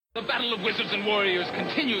The battle of wizards and warriors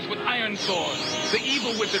continues with Iron Sword. The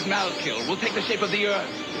evil wizard Malkil will take the shape of the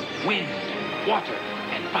earth, wind, water,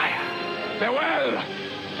 and fire. Farewell!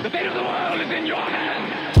 The fate of the world is in your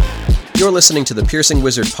hands! You're listening to the Piercing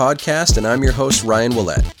Wizard podcast, and I'm your host, Ryan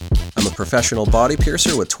Willett. I'm a professional body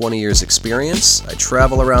piercer with 20 years experience. I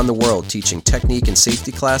travel around the world teaching technique and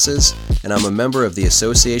safety classes, and I'm a member of the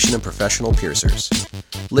Association of Professional Piercers.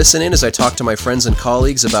 Listen in as I talk to my friends and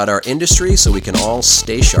colleagues about our industry so we can all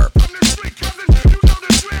stay sharp.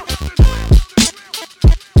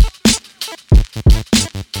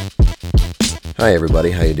 Hi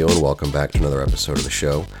everybody, how you doing? Welcome back to another episode of the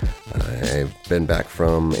show. I've been back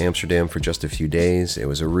from Amsterdam for just a few days. It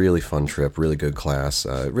was a really fun trip, really good class,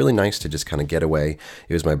 really nice to just kind of get away.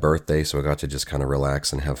 It was my birthday, so I got to just kind of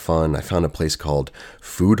relax and have fun. I found a place called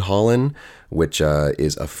Food Hallen, which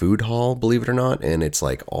is a food hall, believe it or not, and it's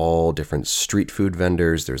like all different street food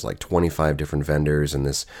vendors. There's like 25 different vendors in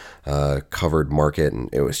this covered market, and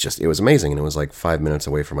it was amazing, and it was like 5 minutes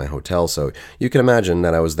away from my hotel, so you can imagine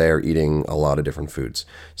that I was there eating a lot of different foods.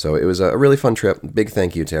 So it was a really fun trip. Big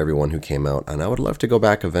thank you to everyone who came out, and I would love to go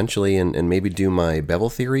back eventually and maybe do my Bevel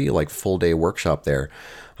Theory, like full day workshop there.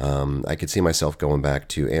 I could see myself going back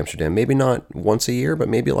to Amsterdam, maybe not once a year, but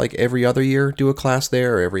maybe like every other year, do a class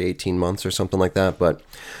there, or every 18 months or something like that. But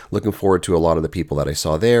looking forward to a lot of the people that I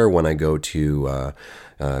saw there when I go to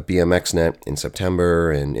BMXNet in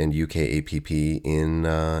September and UK APP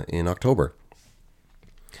in October.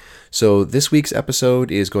 So this week's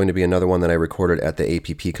episode is going to be another one that I recorded at the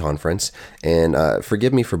APP conference, and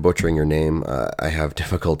forgive me for butchering your name, I have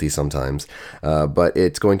difficulty sometimes, but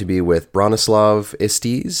it's going to be with Bronislav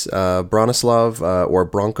Istis. Bronislav, or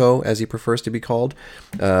Bronco as he prefers to be called,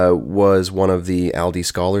 was one of the ALDI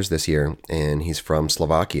scholars this year, and he's from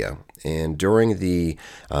Slovakia. And during the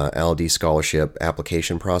ALDI scholarship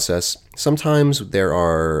application process, sometimes there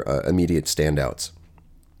are immediate standouts.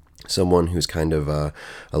 Someone who's kind of a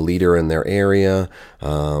leader in their area,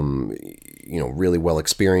 really well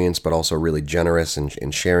experienced, but also really generous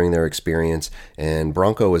in sharing their experience. And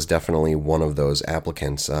Bronco is definitely one of those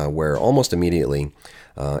applicants where almost immediately,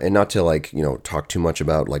 and not to talk too much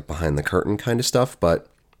about like behind the curtain kind of stuff, but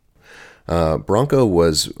Bronco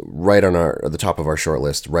was right on the top of our short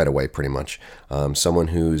list right away, pretty much. Someone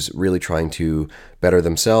who's really trying to better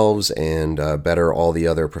themselves and better all the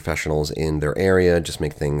other professionals in their area, just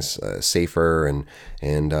make things safer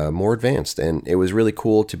and more advanced. And it was really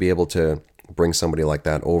cool to be able to bring somebody like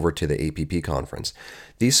that over to the APP conference.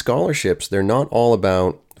 These scholarships, they're not all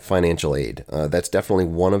about financial aid. That's definitely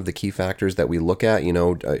one of the key factors that we look at.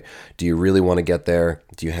 Do you really want to get there?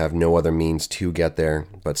 Do you have no other means to get there?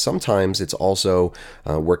 But sometimes it's also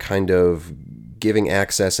we're kind of giving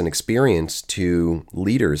access and experience to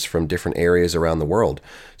leaders from different areas around the world.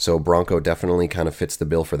 So Bronco definitely kind of fits the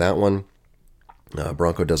bill for that one.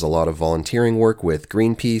 Bronco does a lot of volunteering work with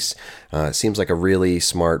Greenpeace. Seems like a really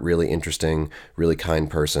smart, really interesting, really kind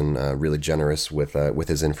person, really generous with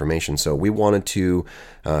his information. So we wanted to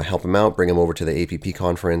help him out, bring him over to the APP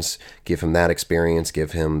conference, give him that experience,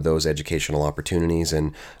 give him those educational opportunities,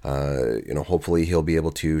 and hopefully he'll be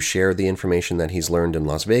able to share the information that he's learned in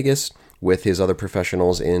Las Vegas with his other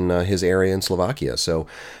professionals in his area in Slovakia. So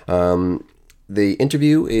the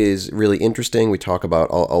interview is really interesting. We talk about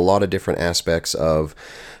a lot of different aspects of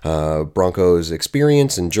Bronco's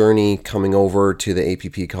experience and journey coming over to the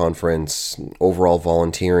APP conference, overall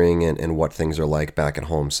volunteering, and what things are like back at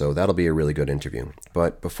home. So that'll be a really good interview.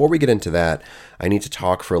 But before we get into that, I need to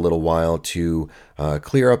talk for a little while to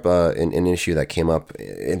clear up an issue that came up.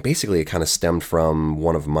 And basically, it kind of stemmed from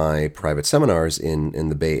one of my private seminars in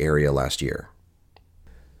the Bay Area last year.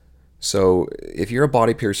 So if you're a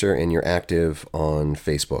body piercer and you're active on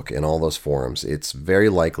Facebook and all those forums, it's very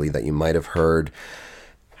likely that you might have heard,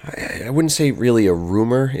 I wouldn't say really a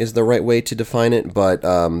rumor is the right way to define it, but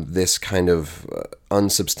this kind of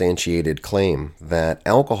unsubstantiated claim that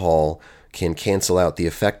alcohol can cancel out the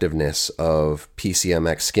effectiveness of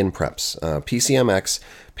PCMX skin preps. PCMX,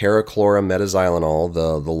 parachlorametaxylenol,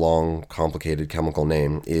 the long, complicated chemical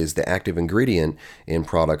name, is the active ingredient in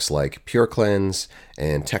products like Pure Cleanse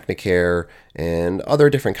and Technicare and other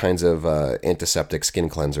different kinds of antiseptic skin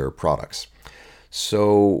cleanser products.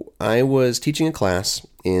 So I was teaching a class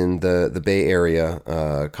in the Bay Area,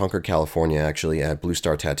 Concord, California, actually, at Blue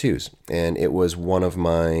Star Tattoos. And it was one of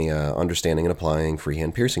my understanding and applying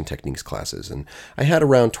freehand piercing techniques classes. And I had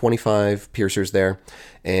around 25 piercers there.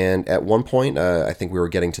 And at one point, I think we were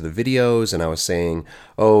getting to the videos, and I was saying,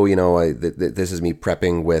 this is me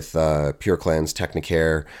prepping with Pure Cleanse,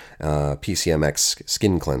 Technicare, PCMX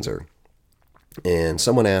skin cleanser. And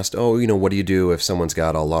someone asked, "Oh, what do you do if someone's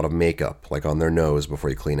got a lot of makeup, like on their nose, before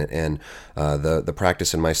you clean it?" And the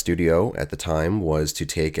practice in my studio at the time was to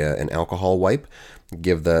take an alcohol wipe,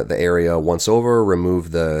 give the area once over,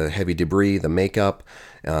 remove the heavy debris, the makeup,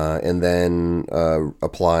 and then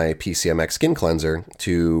apply PCMX skin cleanser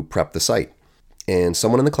to prep the site. And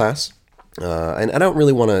someone in the class, and I don't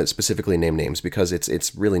really want to specifically name names because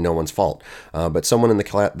it's really no one's fault. But someone in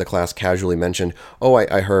the class casually mentioned, "Oh,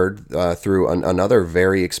 I heard through another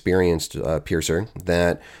very experienced piercer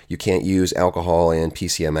that you can't use alcohol and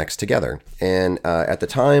PCMX together." And at the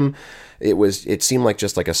time, it seemed like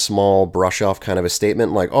just like a small brush off kind of a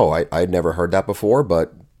statement, like, "Oh, I'd never heard that before,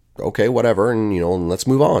 but okay, whatever, and let's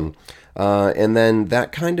move on." And then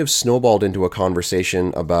that kind of snowballed into a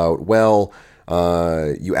conversation about, well,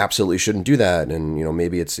 you absolutely shouldn't do that, and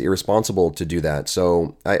maybe it's irresponsible to do that.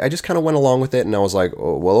 So I just kind of went along with it, and I was like,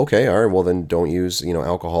 "Oh, well, okay, all right, well then don't use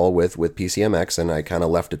alcohol with PCMX," and I kind of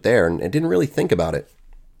left it there and didn't really think about it.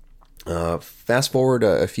 Fast forward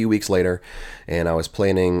a few weeks later, and I was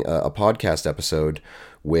planning a podcast episode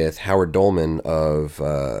with Howard Dolman of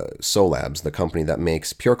Solabs, the company that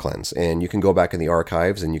makes Pure Cleanse. And you can go back in the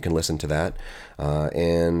archives and you can listen to that.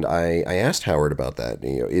 And I asked Howard about that.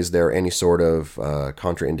 Is there any sort of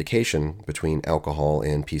contraindication between alcohol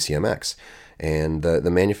and PCMX? And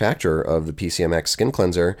the manufacturer of the PCMX skin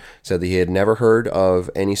cleanser said that he had never heard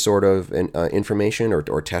of any sort of information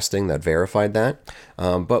or testing that verified that.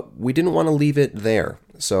 But we didn't want to leave it there.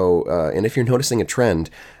 So, and if you're noticing a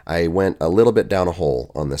trend, I went a little bit down a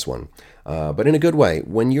hole on this one. But in a good way.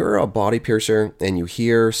 When you're a body piercer and you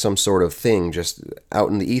hear some sort of thing just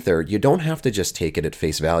out in the ether, you don't have to just take it at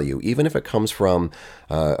face value, even if it comes from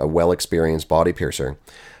a well-experienced body piercer.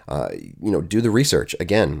 Do the research.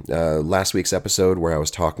 Again, last week's episode where I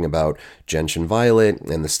was talking about gentian violet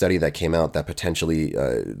and the study that came out that potentially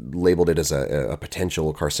labeled it as a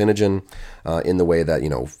potential carcinogen in the way that,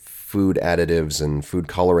 food additives and food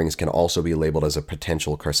colorings can also be labeled as a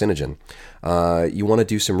potential carcinogen. You want to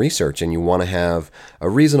do some research and you want to have a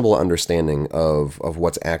reasonable understanding of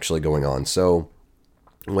what's actually going on. So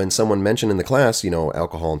when someone mentioned in the class,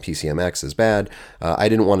 alcohol and PCMX is bad, I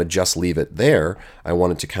didn't want to just leave it there. I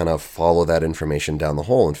wanted to kind of follow that information down the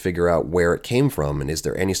hole and figure out where it came from, and is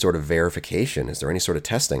there any sort of verification? Is there any sort of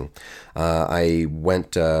testing? I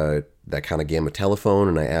went that kind of game of telephone,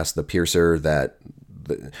 and I asked the piercer that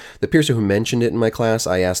the piercer who mentioned it in my class,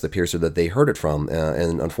 I asked the piercer that they heard it from,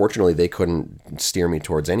 and unfortunately they couldn't steer me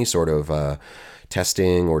towards any sort of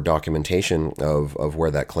testing or documentation of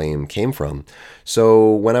where that claim came from.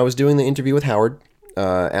 So when I was doing the interview with Howard,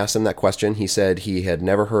 asked him that question, he said he had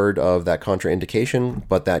never heard of that contraindication,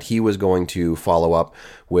 but that he was going to follow up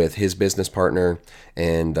with his business partner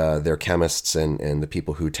and their chemists and the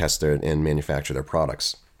people who test and manufacture their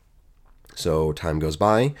products. So time goes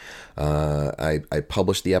by, I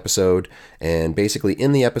published the episode, and basically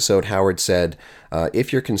in the episode, Howard said,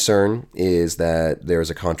 if your concern is that there's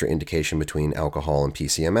a contraindication between alcohol and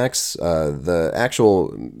PCMX, the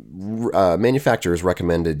actual manufacturer's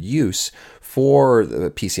recommended use for the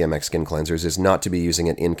PCMX skin cleansers is not to be using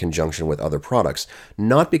it in conjunction with other products.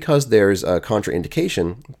 Not because there's a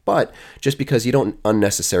contraindication, but just because you don't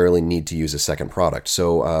unnecessarily need to use a second product.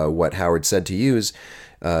 So what Howard said to use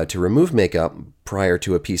to remove makeup prior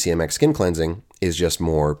to a PCMX skin cleansing is just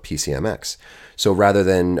more PCMX. So rather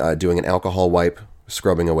than doing an alcohol wipe,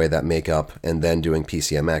 scrubbing away that makeup, and then doing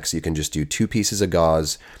PCMX, you can just do 2 pieces of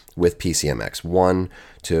gauze with PCMX. One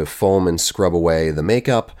to foam and scrub away the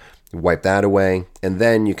makeup, wipe that away, and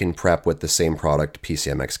then you can prep with the same product,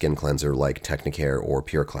 PCMX skin cleanser like Technicare or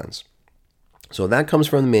Pure Cleanse. So that comes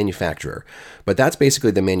from the manufacturer, but that's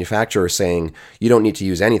basically the manufacturer saying you don't need to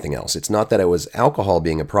use anything else. It's not that it was alcohol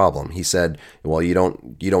being a problem. He said, well, you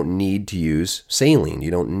don't need to use saline, you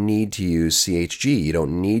don't need to use CHG, you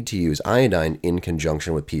don't need to use iodine in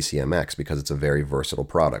conjunction with PCMX because it's a very versatile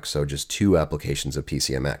product. So just 2 applications of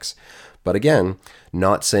PCMX. But again,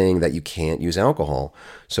 not saying that you can't use alcohol.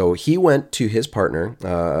 So he went to his partner,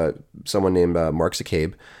 someone named Mark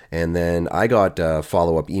Zacabe, and then I got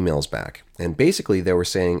follow-up emails back. And basically they were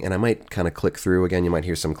saying, and I might kind of click through again, you might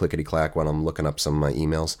hear some clickety-clack when I'm looking up some of my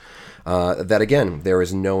emails, that again, there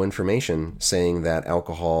is no information saying that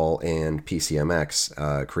alcohol and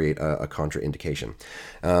PCMX create a contraindication.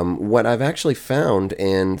 What I've actually found,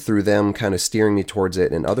 and through them kind of steering me towards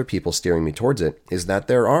it and other people steering me towards it, is that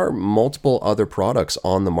there are multiple multiple other products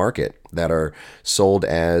on the market that are sold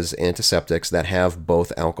as antiseptics that have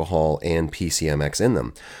both alcohol and PCMX in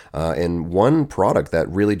them. And one product that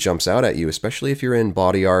really jumps out at you, especially if you're in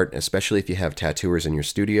body art, especially if you have tattooers in your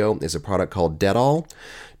studio, is a product called Dettol.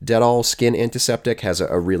 Dettol Skin Antiseptic has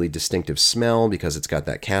a really distinctive smell because it's got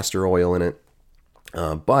that castor oil in it.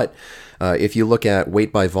 But if you look at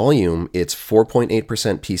weight by volume, it's 4.8%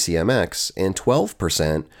 PCMX and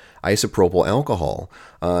 12% isopropyl alcohol.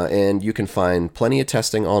 And you can find plenty of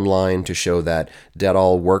testing online to show that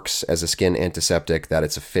Dettol works as a skin antiseptic, that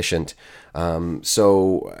it's efficient.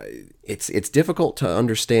 So it's difficult to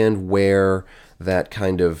understand where that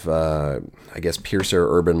kind of, I guess, piercer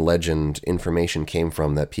urban legend information came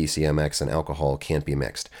from that PCMX and alcohol can't be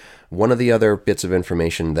mixed. One of the other bits of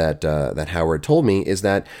information that that Howard told me is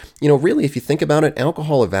that, really, if you think about it,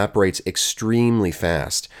 alcohol evaporates extremely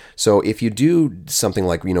fast. So if you do something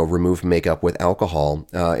like, remove makeup with alcohol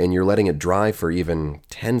and you're letting it dry for even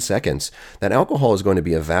 10 seconds, that alcohol is going to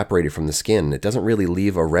be evaporated from the skin. It doesn't really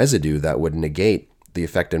leave a residue that would negate the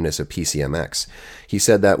effectiveness of PCMX. He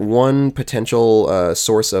said that one potential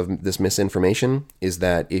source of this misinformation is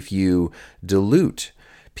that if you dilute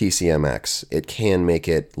PCMX, it can make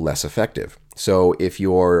it less effective. So if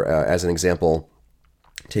you're, as an example,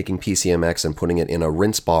 taking PCMX and putting it in a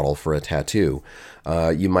rinse bottle for a tattoo,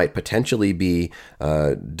 you might potentially be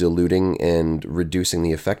diluting and reducing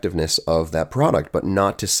the effectiveness of that product, but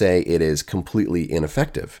not to say it is completely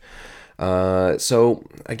ineffective. So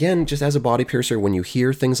again, just as a body piercer, when you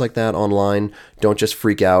hear things like that online, don't just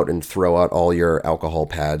freak out and throw out all your alcohol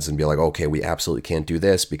pads and be like, okay, we absolutely can't do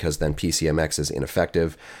this because then PCMX is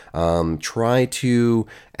ineffective. Try to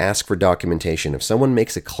ask for documentation. If someone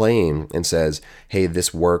makes a claim and says, hey,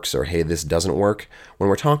 this works, or hey, this doesn't work, when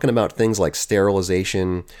we're talking about things like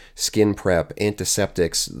sterilization, skin prep,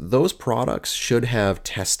 antiseptics, those products should have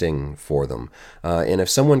testing for them. And if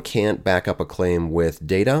someone can't back up a claim with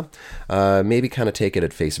data, maybe kind of take it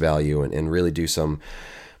at face value and really do some,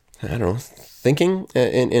 thinking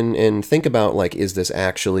and think about, like, is this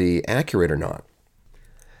actually accurate or not?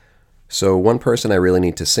 So one person I really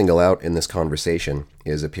need to single out in this conversation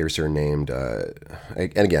is a piercer named,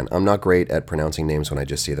 and again, I'm not great at pronouncing names when I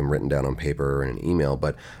just see them written down on paper or in an email,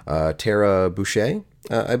 but Tara Boucher,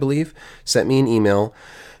 I believe, sent me an email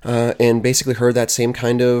and basically heard that same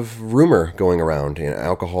kind of rumor going around.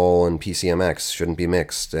 Alcohol and PCMX shouldn't be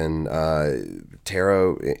mixed. And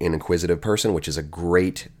Tara, an inquisitive person, which is a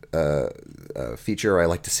great feature I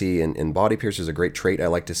like to see in body piercers, a great trait I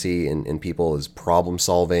like to see in people, is problem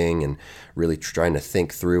solving and really trying to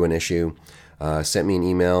think through an issue. Sent me an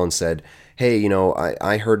email and said, hey,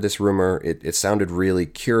 I heard this rumor. It sounded really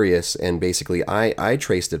curious. And basically I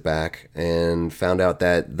traced it back and found out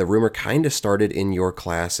that the rumor kind of started in your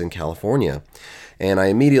class in California. And I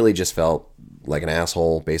immediately just felt like an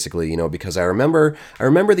asshole, basically, because I remember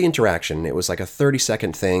the interaction. It was like a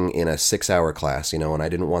 30-second thing in a 6-hour class, and I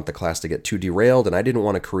didn't want the class to get too derailed, and I didn't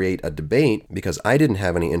want to create a debate because I didn't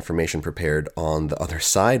have any information prepared on the other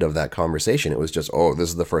side of that conversation. It was just, oh, this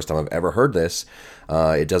is the first time I've ever heard this.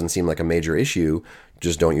 It doesn't seem like a major issue.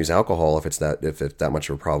 Just don't use alcohol if it's that much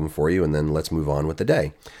of a problem for you, and then let's move on with the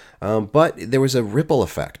day. But there was a ripple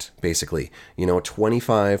effect, basically.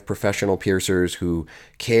 25 professional piercers who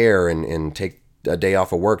care and take a day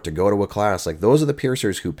off of work to go to a class. Like, those are the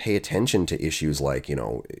piercers who pay attention to issues like,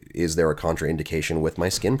 is there a contraindication with my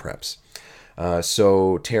skin preps?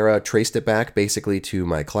 So Tara traced it back basically to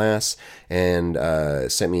my class and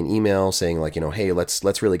sent me an email saying, like, hey,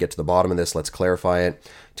 let's really get to the bottom of this. Let's clarify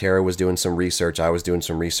it. Tara was doing some research. I was doing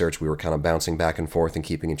some research. We were kind of bouncing back and forth and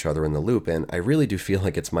keeping each other in the loop. And I really do feel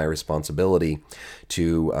like it's my responsibility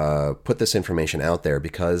to put this information out there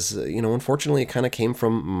because, unfortunately, it kind of came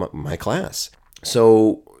from my class.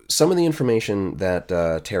 So some of the information that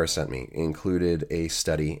Tara sent me included a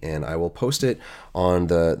study, and I will post it on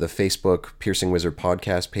the Facebook Piercing Wizard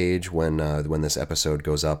podcast page when this episode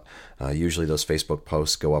goes up. Usually those Facebook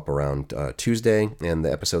posts go up around Tuesday, and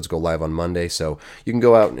the episodes go live on Monday, so you can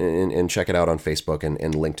go out and check it out on Facebook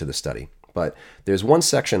and link to the study. But there's one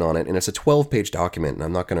section on it, and it's a 12-page document, and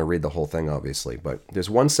I'm not going to read the whole thing, obviously, but there's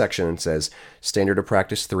one section that says, Standard of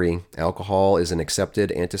Practice 3, alcohol is an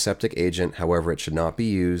accepted antiseptic agent, however, it should not be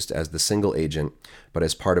used as the single agent, but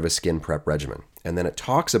as part of a skin prep regimen. And then it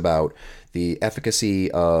talks about the efficacy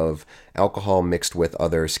of alcohol mixed with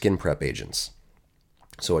other skin prep agents.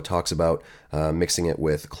 So it talks about mixing it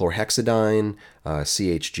with chlorhexidine,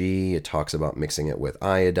 CHG. It talks about mixing it with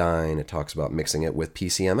iodine. It talks about mixing it with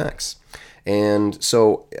PCMX. And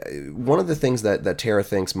so one of the things that Tara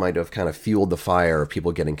thinks might have kind of fueled the fire of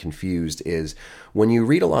people getting confused is when you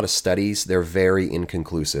read a lot of studies, they're very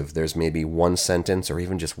inconclusive. There's maybe one sentence or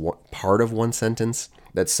even just part of one sentence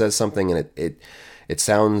that says something, and it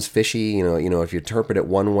sounds fishy. If you interpret it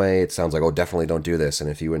one way, it sounds like, oh, definitely don't do this. And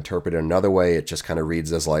if you interpret it another way, it just kind of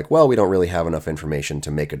reads as like, well, we don't really have enough information to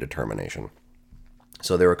make a determination.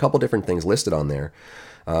 So there are a couple different things listed on there.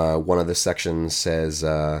 One of the sections says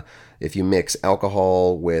if you mix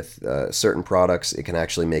alcohol with certain products, it can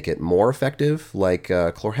actually make it more effective, like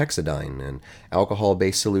chlorhexidine and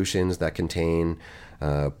alcohol-based solutions that contain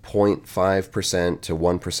 0.5% to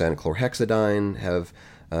 1% chlorhexidine have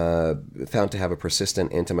found to have a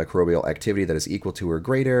persistent antimicrobial activity that is equal to or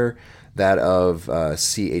greater that of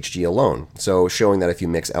CHG alone. So showing that if you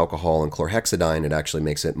mix alcohol and chlorhexidine, it actually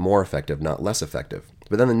makes it more effective, not less effective.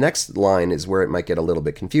 But then the next line is where it might get a little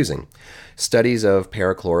bit confusing. Studies of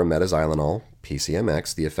parachloromethaxylenol,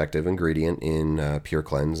 PCMX, the effective ingredient in Pure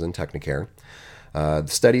Cleanse and Technicare, the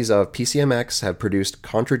studies of PCMX have produced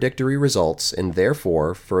contradictory results, and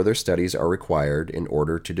therefore further studies are required in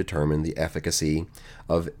order to determine the efficacy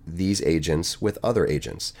of these agents with other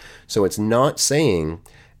agents. So it's not saying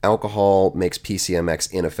alcohol makes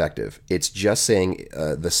PCMX ineffective. It's just saying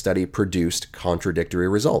the study produced contradictory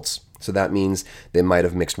results. So that means they might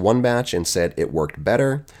have mixed one batch and said it worked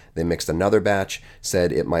better. They mixed another batch,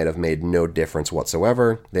 said it might have made no difference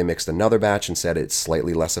whatsoever. They mixed another batch and said it's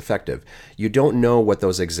slightly less effective. You don't know what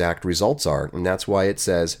those exact results are, and that's why it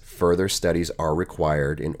says further studies are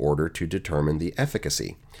required in order to determine the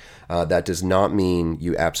efficacy. That does not mean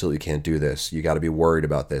you absolutely can't do this. You got to be worried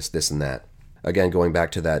about this, and that. Again, going back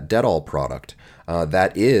to that Dettol product,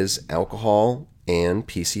 that is alcohol and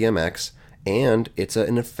PCMX, and it's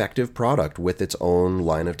an effective product with its own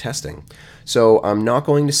line of testing. So I'm not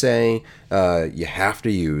going to say you have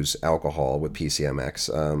to use alcohol with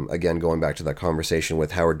PCMX. Again, going back to that conversation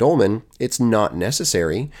with Howard Dolman, it's not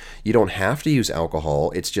necessary. You don't have to use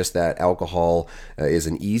alcohol. It's just that alcohol is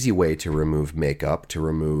an easy way to remove makeup, to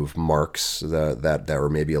remove marks that are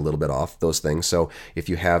maybe a little bit off, those things. So if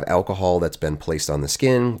you have alcohol that's been placed on the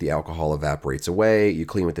skin, the alcohol evaporates away, you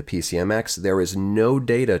clean with the PCMX, there is no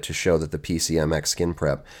data to show that the PCMX skin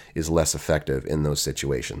prep is less effective in those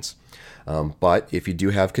situations. But if you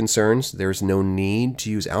do have concerns, there's no need to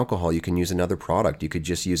use alcohol. You can use another product. You could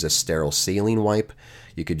just use a sterile saline wipe.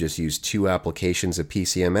 You could just use 2 applications of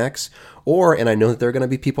PCMX. Or, and I know that there are going to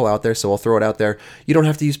be people out there, so I'll throw it out there, you don't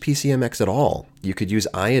have to use PCMX at all. You could use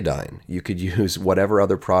iodine. You could use whatever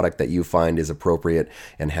other product that you find is appropriate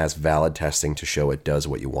and has valid testing to show it does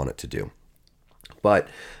what you want it to do. But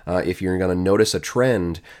if you're going to notice a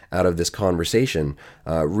trend out of this conversation,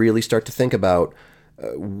 really start to think about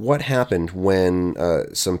what happened when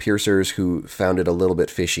some piercers who found it a little bit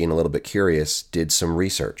fishy and a little bit curious did some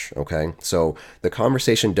research, okay? So the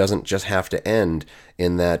conversation doesn't just have to end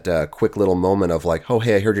in that quick little moment of like, oh,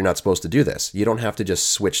 hey, I heard you're not supposed to do this. You don't have to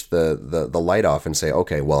just switch the light off and say,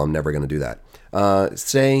 okay, well, I'm never going to do that.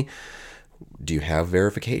 Say, do you have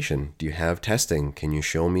verification? Do you have testing? Can you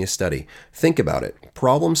show me a study? Think about it.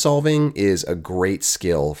 Problem solving is a great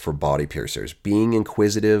skill for body piercers. Being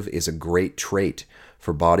inquisitive is a great trait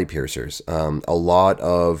for body piercers. A lot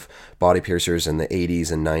of body piercers in the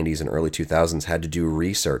 80s and 90s and early 2000s had to do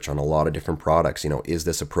research on a lot of different products. Is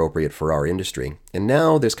this appropriate for our industry? And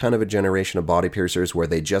now there's kind of a generation of body piercers where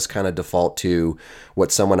they just kind of default to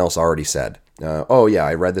what someone else already said. Oh yeah,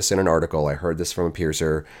 I read this in an article. I heard this from a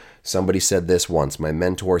piercer. Somebody said this once. My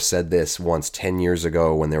mentor said this once 10 years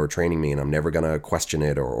ago when they were training me, and I'm never going to question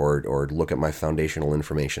it or look at my foundational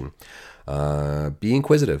information. Be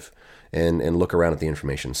inquisitive and look around at the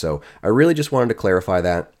information. So I really just wanted to clarify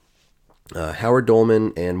that. Howard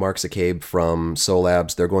Dolman and Mark Zacabe from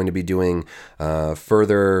SoLabs, they're going to be doing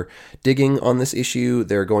further digging on this issue.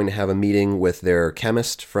 They're going to have a meeting with their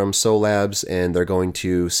chemist from SoLabs, and they're going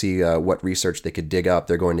to see what research they could dig up.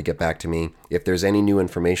 They're going to get back to me. If there's any new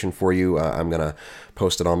information for you, I'm going to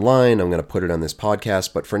post it online. I'm going to put it on this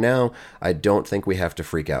podcast. But for now, I don't think we have to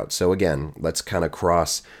freak out. So again, let's kind of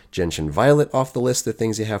cross gentian violet off the list of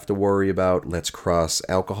things you have to worry about. Let's cross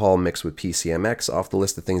alcohol mixed with PCMX off the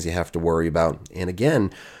list of things you have to worry about. And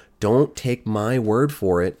again, don't take my word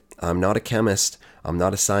for it. I'm not a chemist. I'm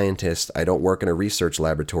not a scientist. I don't work in a research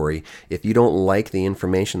laboratory. If you don't like the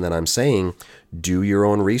information that I'm saying, do your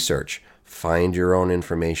own research. Find your own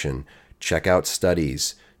information. Check out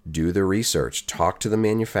studies. do the research, talk to the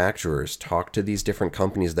manufacturers, talk to these different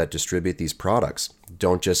companies that distribute these products.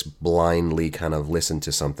 Don't just blindly kind of listen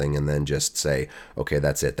to something and then just say, okay,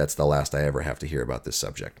 that's it. That's the last I ever have to hear about this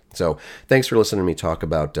subject. So thanks for listening to me talk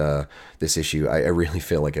about this issue. I really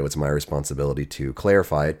feel like it was my responsibility to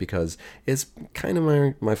clarify it because it's kind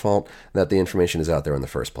of my fault that the information is out there in the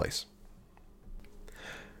first place.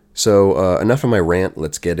 So enough of my rant.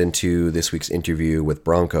 Let's get into this week's interview with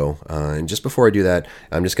Branko. And just before I do that,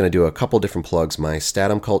 I'm just going to do a couple different plugs. My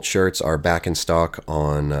Statum Cult shirts are back in stock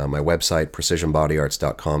on my website,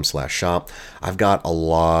 precisionbodyarts.com/shop. I've got a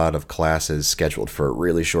lot of classes scheduled for a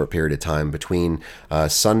really short period of time between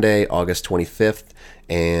Sunday, August 25th,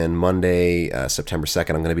 and Monday, September 2nd,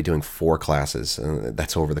 I'm going to be doing 4 classes.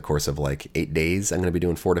 That's over the course of like 8 days. I'm going to be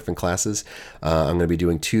doing 4 different classes. I'm going to be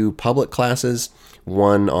doing 2 public classes,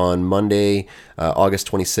 one on Monday,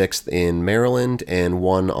 August 26th in Maryland, and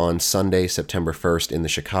one on Sunday, September 1st in the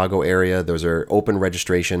Chicago area. Those are open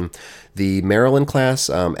registration. The Maryland class,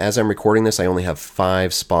 as I'm recording this, I only have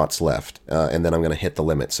 5 spots left, and then I'm going to hit the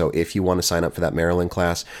limit. So if you want to sign up for that Maryland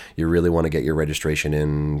class, you really want to get your registration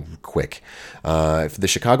in quick. For the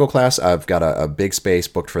Chicago class, I've got a big space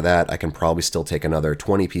booked for that. I can probably still take another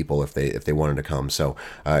 20 people if they wanted to come. So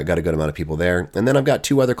I got a good amount of people there. And then I've got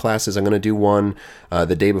 2 other classes. I'm going to do one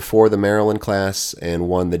the day before the Maryland class and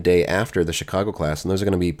one the day after the Chicago class. And those are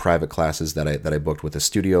going to be private classes that I booked with a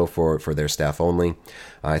studio for their staff only.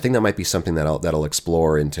 I think that might be something that'll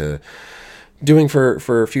explore into doing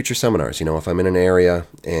for future seminars. You know, if I'm in an area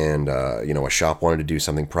and, a shop wanted to do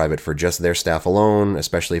something private for just their staff alone,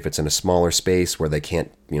 especially if it's in a smaller space where they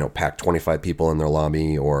can't, pack 25 people in their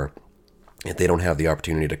lobby, or if they don't have the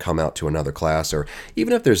opportunity to come out to another class, or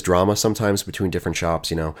even if there's drama sometimes between different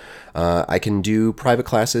shops, I can do private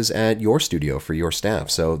classes at your studio for your staff.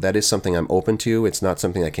 So that is something I'm open to. It's not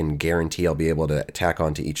something I can guarantee I'll be able to tack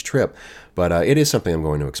onto each trip, but it is something I'm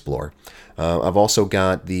going to explore. I've also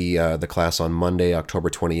got the class on Monday, October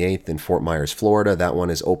 28th in Fort Myers, Florida. That one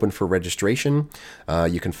is open for registration.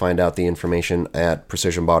 You can find out the information at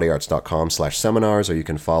precisionbodyarts.com/seminars, or you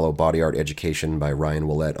can follow Body Art Education by Ryan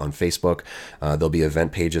Willett on Facebook. There'll be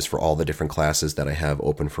event pages for all the different classes that I have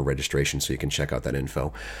open for registration, so you can check out that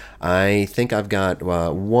info. I think I've got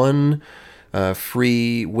one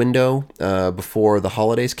free window before the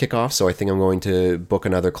holidays kick off, so I think I'm going to book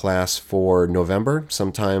another class for November,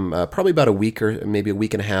 sometime probably about a week or maybe a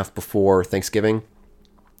week and a half before Thanksgiving.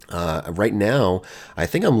 Right now, I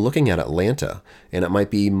think I'm looking at Atlanta, and it might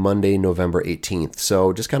be Monday, November 18th.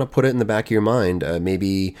 So just kind of put it in the back of your mind.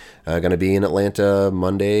 Maybe going to be in Atlanta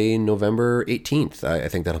Monday, November 18th. I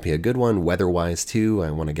think that'll be a good one, weather-wise too.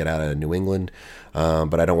 I want to get out of New England,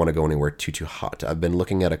 but I don't want to go anywhere too hot. I've been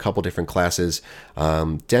looking at a couple different classes,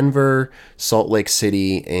 Denver, Salt Lake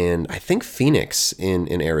City, and I think Phoenix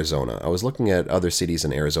in Arizona. I was looking at other cities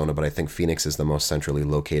in Arizona, but I think Phoenix is the most centrally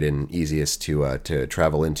located and easiest to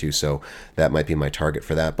travel into. So that might be my target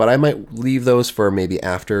for that. But I might leave those for maybe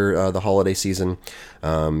after the holiday season,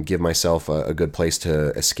 give myself a good place to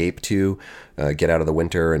escape to, get out of the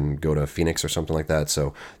winter and go to Phoenix or something like that.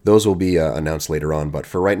 So those will be announced later on. But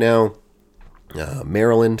for right now,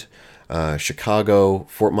 Maryland, Chicago,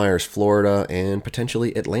 Fort Myers, Florida, and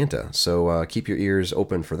potentially Atlanta. So keep your ears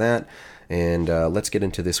open for that. And let's get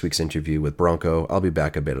into this week's interview with Branko. I'll be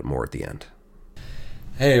back a bit more at the end.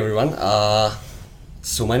 Hey everyone.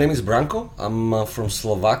 So my name is Branko. I'm from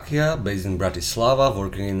Slovakia, based in Bratislava,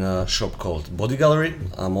 working in a shop called Body Gallery.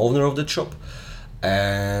 I'm owner of the shop,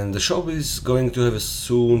 and the shop is going to have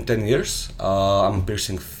soon 10 years. I'm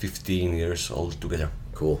piercing 15 years altogether.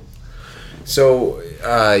 Cool. So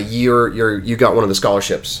you got one of the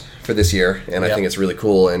scholarships for this year, and I think it's really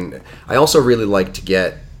cool. And I also really like to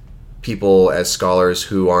get people as scholars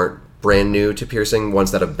who aren't brand new to piercing,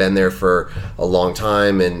 ones that have been there for a long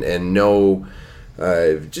time and know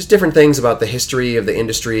just different things about the history of the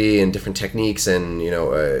industry and different techniques, and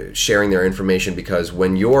sharing their information, because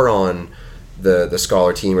when you're on the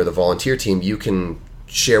scholar team or the volunteer team, you can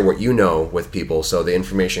share what you know with people, so the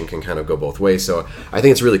information can kind of go both ways. So I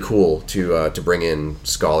think it's really cool to bring in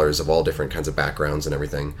scholars of all different kinds of backgrounds and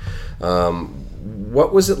everything.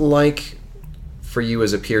 What was it like for you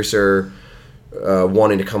as a piercer,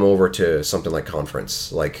 wanting to come over to something like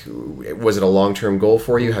conference? Like, was it a long-term goal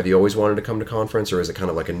for you? Have you always wanted to come to conference, or is it kind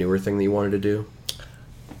of like a newer thing that you wanted to do?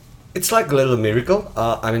 It's like a little miracle.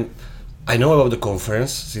 I know about the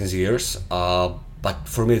conference since years, but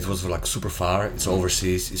for me it was like super far. It's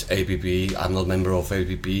overseas, it's APP, I'm not a member of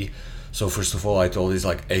APP. So first of all, I told it's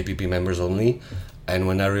like APP members only. And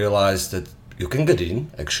when I realized that you can get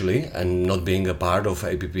in, actually, and not being a part of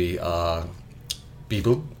APP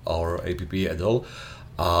people or APP at all,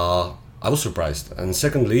 I was surprised. And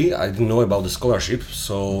secondly, I didn't know about the scholarship,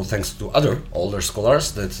 so thanks to other older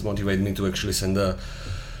scholars that motivated me to actually send the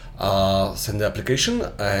application,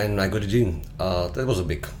 and I got it in. That was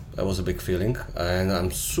a big feeling, and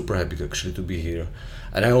I'm super happy to be here.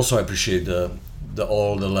 And I also appreciate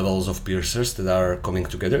all the levels of piercers that are coming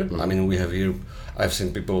together. I mean, we have here, I've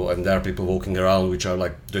seen people, and there are people walking around which are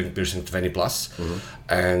like doing piercing 20 plus,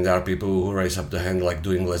 and there are people who raise up the hand like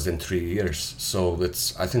doing less than 3 years. So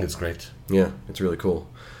I think it's great. Yeah, it's really cool.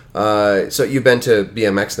 So you've been to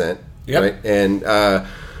BMXNet, right? And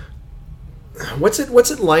what's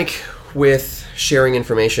it like with sharing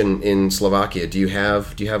information in Slovakia? Do you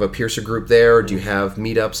have a piercer group there? Do you have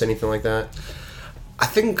meetups, anything like that? I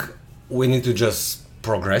think we need to just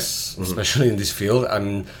progress, especially in this field. I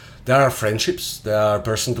mean, there are friendships, there are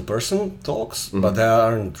person-to-person talks, but there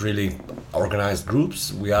aren't really organized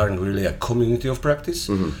groups. We aren't really a community of practice.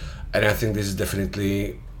 And I think this is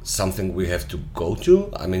definitely something we have to go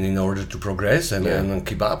to. I mean, in order to progress and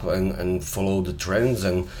keep up and follow the trends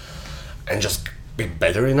and just be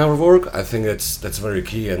better in our work. I think that's very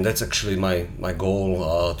key, and that's actually my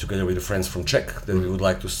goal together with the friends from Czech, that we would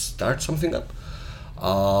like to start something up.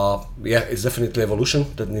 It's definitely evolution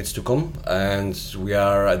that needs to come, and we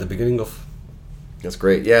are at the beginning of. That's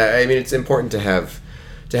great. Yeah, I mean, it's important to have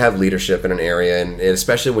leadership in an area, and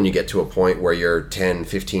especially when you get to a point where you're 10,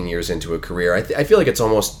 15 years into a career. I feel like it's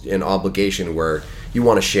almost an obligation where you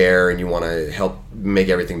want to share and you want to help make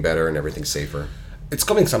everything better and everything safer. It's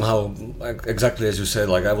coming somehow, like, exactly as you said.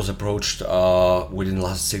 Like, I was approached within the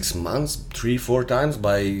last 6 months 3-4 times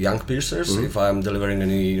by young piercers if I'm delivering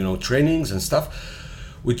any trainings and stuff,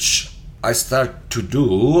 which I start to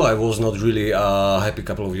do. I was not really happy a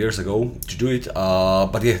couple of years ago to do it,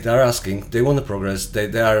 but yeah, they're asking, they want to progress. They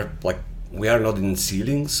are like, we are not in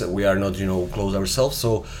ceilings, we are not close ourselves.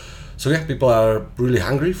 So yeah, people are really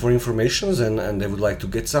hungry for informations and they would like to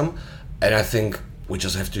get some, and I think we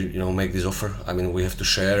just have to make this offer. I mean, we have to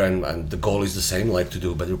share, and the goal is the same, like to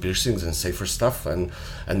do better piercings and safer stuff and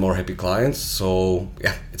more happy clients. So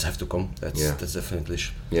yeah, it's have to come. That's definitely.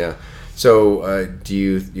 Yeah. So do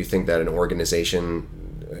you think that an organization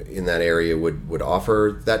in that area would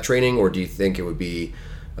offer that training, or do you think it would be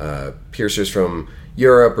piercers from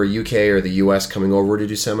Europe or UK or the US coming over to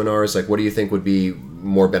do seminars? Like, what do you think would be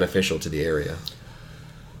more beneficial to the area?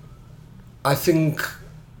 I think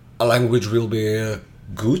a language will be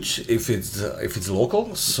good if it's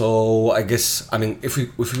local. So I guess, I mean, if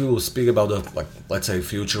we will speak about let's say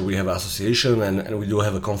future, we have association and we do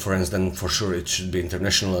have a conference, then for sure it should be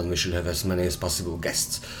international and we should have as many as possible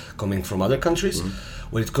guests coming from other countries.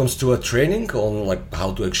 When it comes to a training on like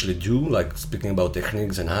how to actually do, like speaking about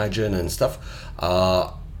techniques and hygiene and stuff,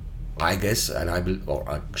 I guess, and I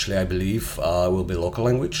believe will be local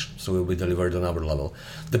language, so will be delivered on our level.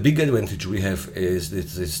 The big advantage we have is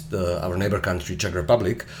our neighbor country, Czech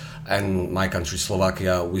Republic, and my country,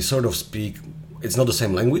 Slovakia. We sort of speak. It's not the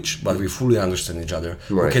same language, but we fully understand each other.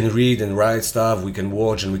 Right. We can read and write stuff. We can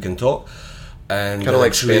watch and we can talk. And kind of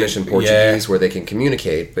like Spanish and Portuguese, where they can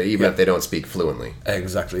communicate, but even if they don't speak fluently.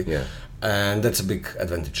 Exactly. Yeah. And that's a big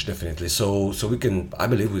advantage, definitely. So I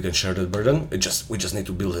believe we can share that burden. We just need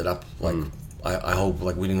to build it up. Like I hope,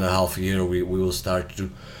 like within a half year, we will start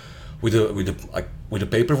to with the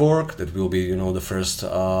paperwork. That will be the first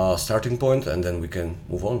starting point, and then we can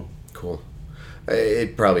move on. Cool.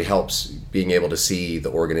 It probably helps being able to see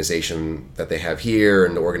the organization that they have here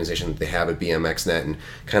and the organization that they have at BMXNet, and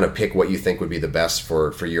kind of pick what you think would be the best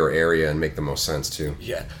for your area and make the most sense too.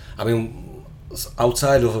 Yeah, I mean,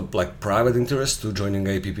 outside of a private interest to joining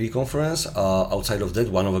APP conference, outside of that,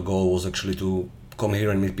 one of the goals was actually to come here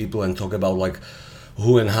and meet people and talk about like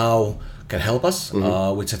who and how can help us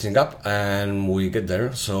with setting up, and we get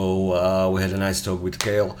there. So we had a nice talk with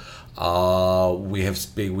Kale. We have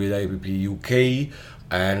speak with APP UK,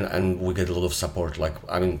 and we get a lot of support. Like,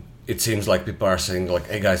 I mean, it seems like people are saying like,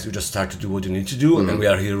 "Hey guys, you just start to do what you need to do, and we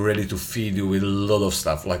are here ready to feed you with a lot of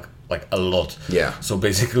stuff." Like a lot. Yeah. So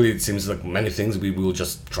basically, it seems like many things we will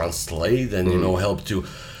just translate and help to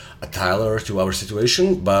tailor to our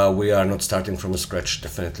situation, but we are not starting from scratch.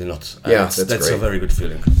 Definitely not. Yeah, that's a very good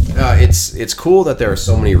feeling. It's cool that there are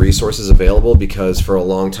so many resources available, because for a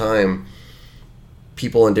long time,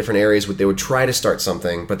 people in different areas they would try to start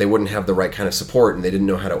something, but they wouldn't have the right kind of support, and they didn't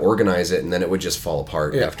know how to organize it, and then it would just fall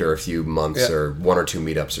apart after a few months or 1 or 2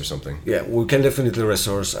 meetups or something. Yeah, we can definitely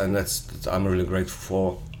resource, and I'm really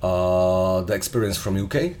grateful for the experience from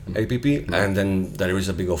UK APP, and then there is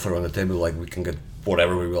a big offer on the table, like we can get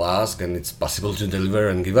whatever we will ask, and it's possible to deliver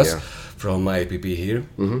and give us from APP here.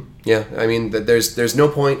 Yeah, I mean, there's no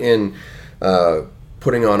point in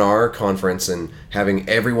putting on our conference and having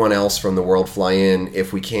everyone else from the world fly in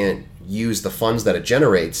if we can't use the funds that it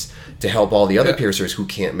generates to help all the other piercers who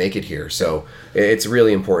can't make it here. So it's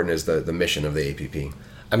really important as the mission of the APP.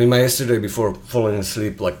 I mean, my yesterday before falling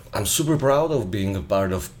asleep, like, I'm super proud of being a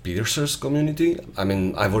part of piercers community. I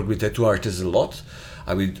mean, I work with tattoo artists a lot.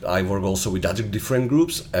 I work also with other different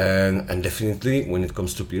groups, and definitely when it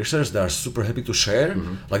comes to piercers, they are super happy to share.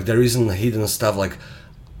 Like, there isn't hidden stuff like,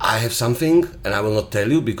 I have something and I will not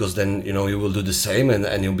tell you because then, you know, you will do the same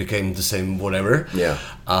and you became the same whatever. Yeah.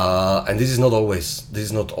 And this is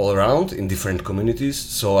not all around in different communities.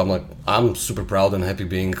 So I'm super proud and happy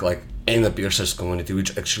being like in the piercers community,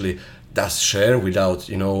 which actually does share without,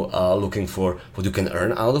 you know, looking for what you can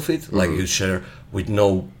earn out of it. Like, you share with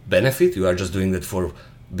no benefit. You are just doing that for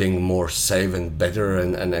being more safe and better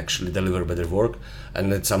and actually deliver better work.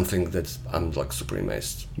 And it's something that I'm like super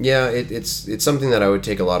amazed. Yeah, it's something that I would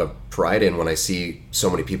take a lot of pride in when I see so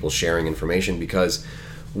many people sharing information, because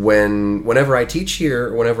whenever I teach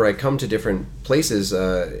here, whenever I come to different places,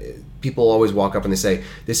 people always walk up and they say,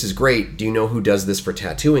 "This is great. Do you know who does this for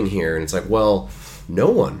tattooing here?" And it's like, well, no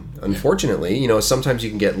one, unfortunately. You know, sometimes you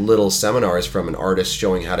can get little seminars from an artist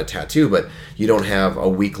showing how to tattoo, but you don't have a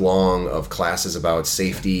week long of classes about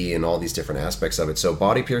safety and all these different aspects of it. So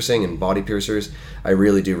body piercing and body piercers, I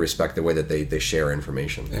really do respect the way that they share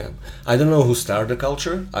information. Yeah, I don't know who started the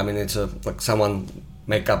culture. I mean, it's like someone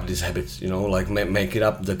make up these habits, you know, like make it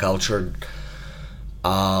up the culture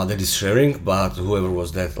that is sharing. But whoever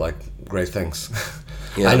was that, like, great thanks.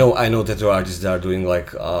 Yeah. I know tattoo artists that are doing like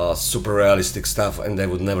super realistic stuff, and they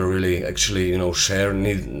would never really actually, you know, share,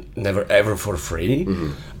 never ever for free.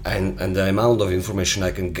 And the amount of information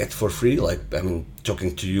I can get for free, like, I mean,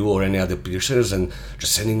 talking to you or any other piercers and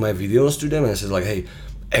just sending my videos to them and says like, hey,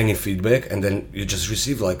 any feedback, and then you just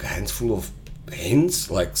receive like a handful of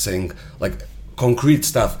hints, like saying like concrete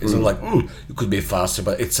stuff. It's not like you could be faster,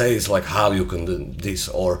 but it says like how you can do this,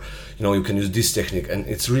 or, you know, you can use this technique, and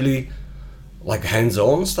it's really like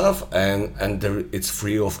hands-on stuff, and it's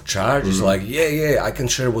free of charge. It's like, yeah, I can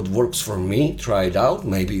share what works for me, try it out,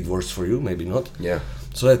 maybe it works for you, maybe not. Yeah.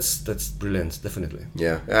 So that's brilliant, definitely.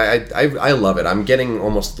 Yeah, I love it. I'm getting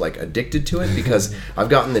almost like addicted to it because I've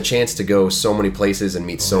gotten the chance to go so many places and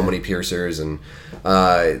meet so many piercers, and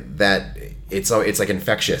that it's like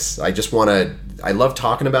infectious. I love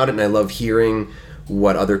talking about it, and I love hearing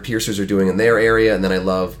what other piercers are doing in their area, and then I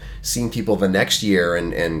love seeing people the next year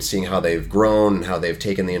and seeing how they've grown and how they've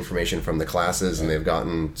taken the information from the classes and they've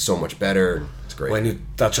gotten so much better. It's great. When you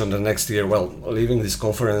touch on the next year, well, leaving this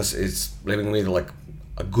conference is leaving me like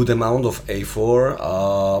a good amount of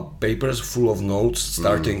A4 papers full of notes,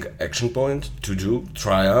 starting action point, to do,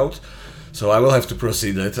 try out. So I will have to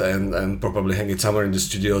proceed it and probably hang it somewhere in the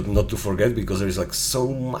studio, not to forget, because there is like so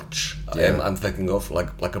much I'm thinking of,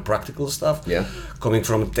 like a practical stuff. Yeah. Coming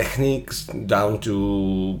from techniques down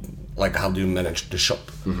to like how do you manage the shop,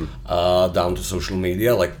 down to social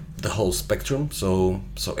media, like the whole spectrum. So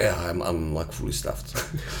yeah, I'm like fully stuffed.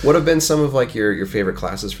 What have been some of like your favorite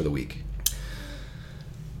classes for the week?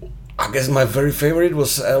 I guess my very favorite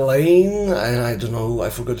was Elaine, and I don't know, I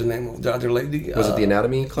forgot the name of the other lady. Was it the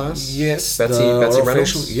anatomy class? Yes, Betsy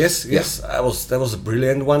Reynolds? Yes, that was a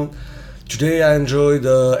brilliant one. Today I enjoyed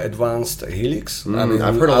the advanced Helix. I mean,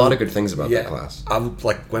 I've heard a lot of good things about that class. I would,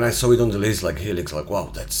 like, when I saw it on the list, like Helix, like, wow,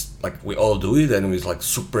 that's like, we all do it, and it's like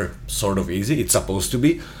super sort of easy. It's supposed to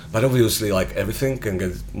be, but obviously, like, everything can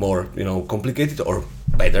get more, you know, complicated or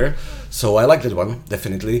better. So I like that one,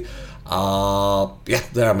 definitely. Yeah,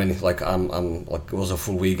 there are many. Like, I'm like, it was a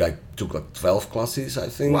full week. I took like 12 classes, I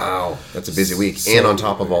think. Wow, that's a busy week, and on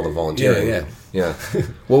top of all the volunteering. Yeah.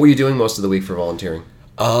 What were you doing most of the week for volunteering?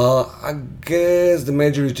 I guess the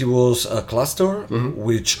majority was a class tour,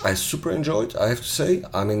 which I super enjoyed, I have to say.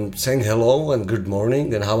 I mean, saying hello and good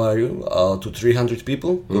morning and how are you to 300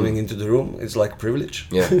 people going into the room, it's like privilege.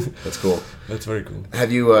 Yeah, that's cool. That's very cool.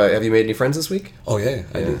 Have you made any friends this week? Oh yeah,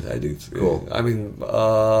 I did. Cool. I mean,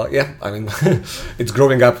 it's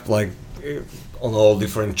growing up like on all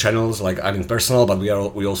different channels, like, I mean, personal, but we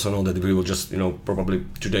also know that we will just, you know, probably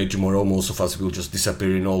today, tomorrow, most of us will just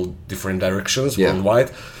disappear in all different directions worldwide.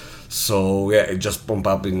 So yeah, it just pump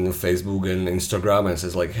up in Facebook and Instagram and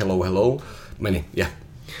says like hello, many.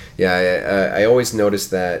 I always notice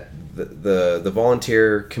that the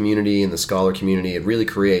volunteer community and the scholar community, it really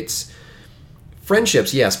creates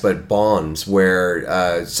friendships, yes, but bonds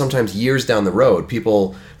where sometimes years down the road,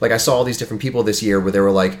 people, like, I saw all these different people this year where they were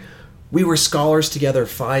like, we were scholars together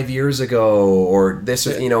 5 years ago, or this,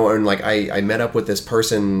 you know, and like I met up with this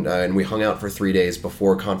person and we hung out for 3 days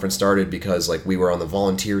before conference started because like we were on the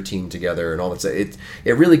volunteer team together and all that.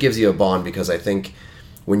 It really gives you a bond, because I think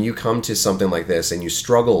when you come to something like this and you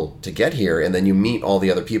struggle to get here, and then you meet all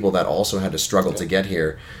the other people that also had to struggle to get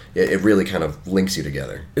here, it really kind of links you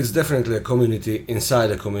together. It's definitely a community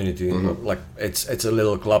inside a community. Like it's a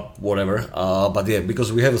little club, whatever. But yeah,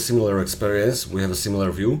 because we have a similar experience, we have a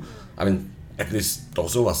similar view. I mean, at least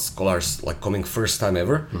those of us scholars like coming first time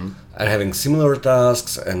ever and having similar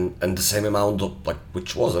tasks and the same amount of like,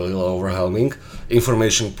 which was a little overwhelming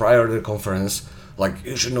information prior to the conference. Like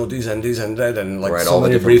you should know this and this and that, and like right, so all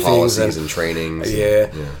many the different briefings policies and trainings.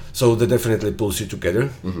 Yeah. So that definitely pulls you together,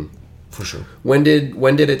 for sure. When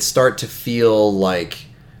did it start to feel like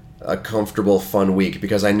a comfortable, fun week?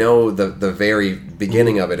 Because I know the very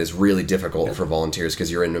beginning of it is really difficult for volunteers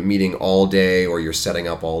because you're in a meeting all day or you're setting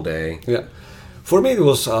up all day. Yeah. For me, it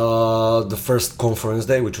was the first conference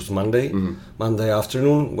day, which was Monday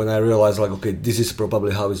afternoon, when I realized, like, okay, this is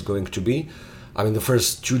probably how it's going to be. I mean, the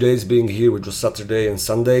first 2 days being here, which was Saturday and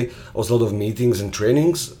Sunday, was a lot of meetings and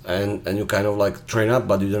trainings, and you kind of like train up,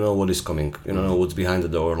 but you don't know what is coming. You don't know what's behind the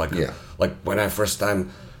door. Like when I first time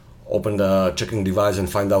opened the checking device and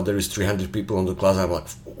find out there is 300 people on the class, I'm like,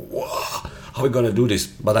 whoa, how are we gonna do this?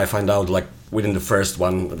 But I find out like within the first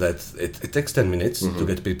one that it takes 10 minutes to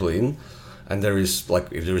get people in. And there is, like,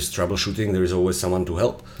 if there is troubleshooting, there is always someone to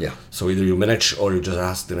help. Yeah. So either you manage or you just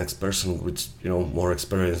ask the next person with, more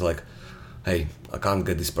experience, like, hey, I can't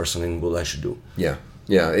get this person in, what I should do. Yeah.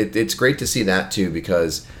 It's great to see that too,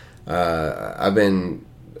 because I've been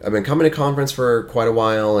coming to conference for quite a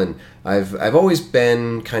while, and I've always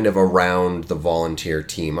been kind of around the volunteer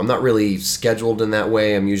team. I'm not really scheduled in that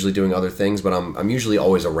way. I'm usually doing other things, but I'm usually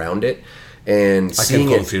always around it. And I can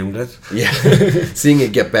confirm that. Yeah, seeing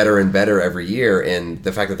it get better and better every year, and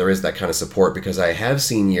the fact that there is that kind of support, because I have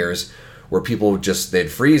seen years where people they'd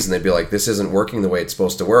freeze and they'd be like, this isn't working the way it's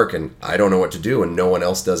supposed to work, and I don't know what to do, and no one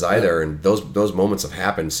else does either. And those moments have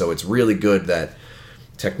happened. So it's really good that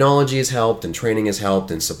technology has helped, and training has helped,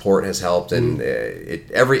 and support has helped, and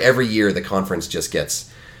every year the conference just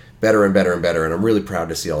gets better and better and better, and I'm really proud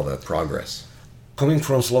to see all the progress. Coming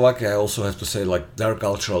from Slovakia, I also have to say, like, there are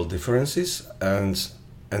cultural differences,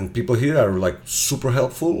 and people here are like super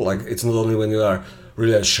helpful. Like, it's not only when you are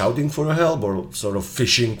really shouting for help or sort of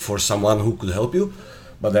fishing for someone who could help you,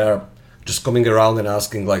 but they are just coming around and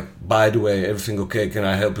asking, like, by the way, everything okay? Can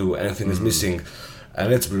I help you? Anything is missing?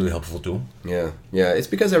 And it's really helpful too. Yeah. It's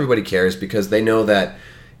because everybody cares, because they know that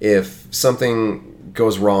if something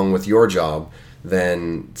goes wrong with your job,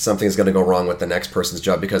 then something's going to go wrong with the next person's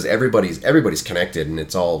job, because everybody's connected, and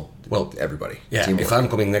it's all everybody. Yeah, teamwork. If I'm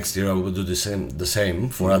coming next year, I will do the same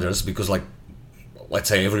for others, because, like, let's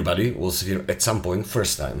say everybody will sit here at some point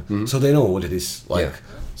first time, so they know what it is like. Yeah.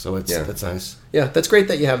 So that's nice. Yeah, that's great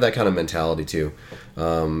that you have that kind of mentality too.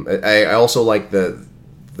 I also like the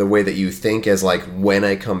way that you think as, like, when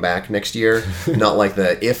I come back next year, not like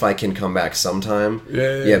the if I can come back sometime.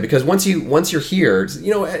 Yeah, because once you're here,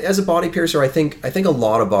 as a body piercer, I think a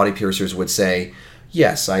lot of body piercers would say,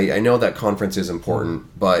 yes, I know that conference is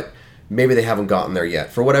important, but maybe they haven't gotten there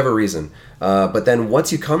yet for whatever reason. But then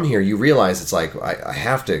once you come here, you realize it's like I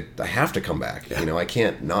have to come back. Yeah. I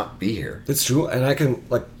can't not be here. That's true, and I can,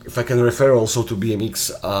 like, if I can refer also to BMX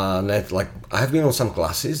net, like, I have been on some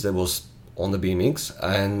classes that was on the BMX,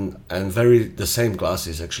 and the same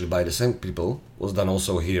classes actually by the same people was done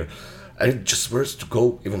also here, and it just worth to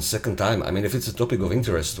go even second time. I mean, if it's a topic of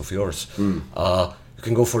interest of yours, you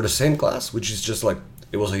can go for the same class, which is just like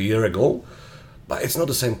it was a year ago, but it's not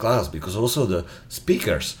the same class, because also the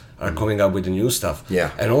speakers are coming up with the new stuff,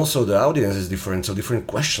 and also the audience is different, so different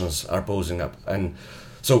questions are posing up. And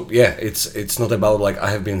so it's not about, like,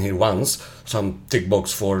 I have been here once, some tick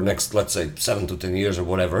box for next, let's say, 7 to 10 years or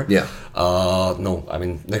whatever. No, I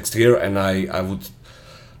mean, next year, and I would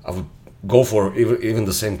go for even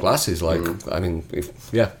the same classes. Like, I mean,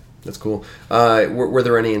 that's cool. Were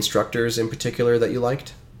there any instructors in particular that you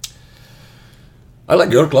liked? I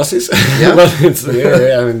like your classes. Yeah, but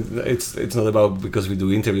I mean, it's not about because we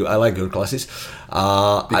do interview. I like your classes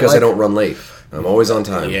because I don't run late. I'm always on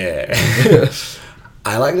time. Yeah.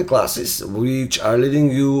 I like the classes which are leading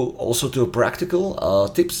you also to practical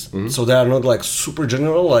tips. So they are not like super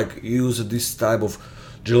general, like use this type of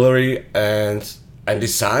jewelry and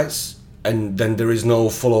this size, and then there is no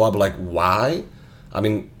follow up like why. I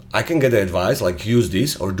mean, I can get the advice like use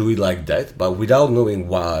this or do it like that, but without knowing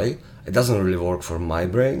why, it doesn't really work for my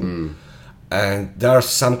brain. And there are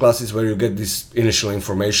some classes where you get this initial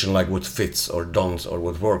information like what fits or don't, or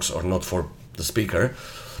what works or not for the speaker,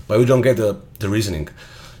 but we don't get the reasoning.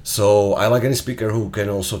 So I like any speaker who can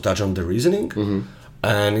also touch on the reasoning.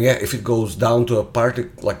 And if it goes down to a part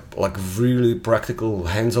like really practical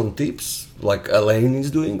hands-on tips, like Elaine is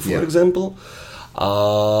doing, for example,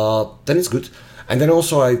 then it's good. And then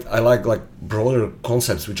also I like broader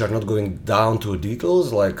concepts which are not going down to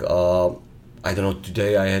details. Like I don't know.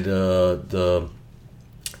 Today I had the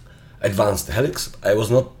advanced helix. I was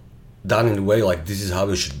not done in the way like this is how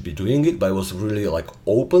you should be doing it, but I was really like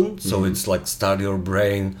open. So it's like start your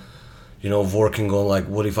brain, working on like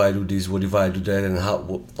what if I do this, what if I do that, and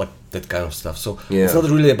how like that kind of stuff. So it's not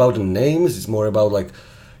really about the names. It's more about like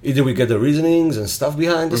either we get the reasonings and stuff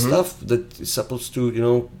behind the stuff that is supposed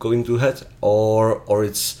to go into head, or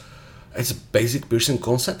it's basic piercing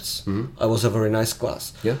concepts. I was a very nice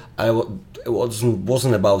class. It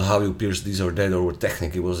wasn't about how you pierce this or that or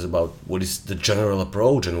technique. It was about what is the general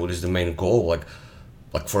approach and what is the main goal.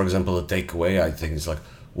 Like for example, the takeaway I think is like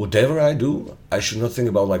whatever I do, I should not think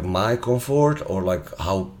about like my comfort or like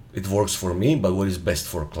how it works for me, but what is best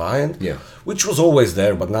for a client. Which was always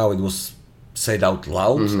there, but now it was said out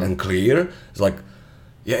loud and clear. It's like,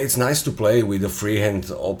 yeah, it's nice to play with the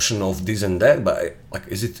freehand option of this and that, but like,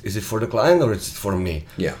 is it for the client or is it for me?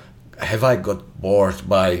 Have I got bored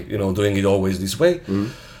by doing it always this way?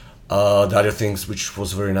 The other things which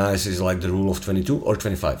was very nice is like the rule of 22 or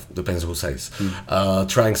 25, depends who says.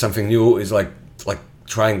 Trying something new is like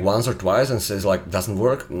trying once or twice and says like doesn't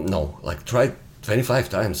work. No, like try 25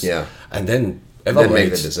 times. And then evaluate. Then make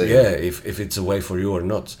the decision. If it's a way for you or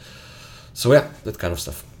not. So yeah, that kind of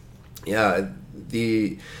stuff. Yeah,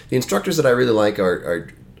 the instructors that I really like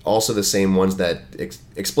are also the same ones that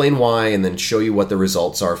explain why and then show you what the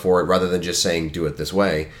results are for it rather than just saying do it this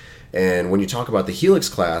way. And when you talk about the Helix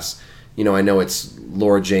class, I know it's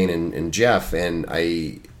Laura Jane and Jeff, and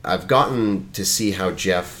I've gotten to see how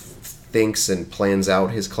Jeff thinks and plans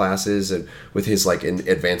out his classes and with his like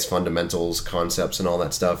advanced fundamentals concepts and all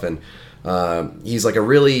that stuff. And he's like a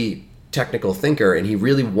really technical thinker, and he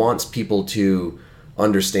really wants people to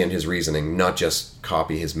understand his reasoning, not just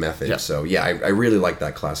copy his method. So I really like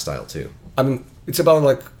that class style too. I mean, it's about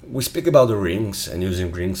like we speak about the rings and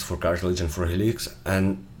using rings for cartilage and for helix,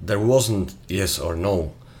 and there wasn't yes or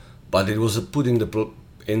no, but it was put in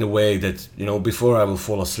the way that before I will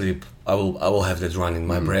fall asleep, I will have that run in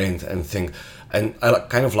my brain and think, and I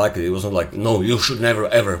kind of like it. It wasn't like no, you should never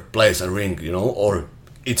ever place a ring, or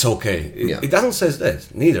it's okay. It doesn't say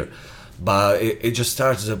that neither. But it just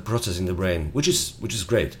starts a process in the brain, which is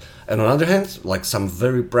great. And on the other hand, like some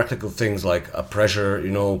very practical things like a pressure,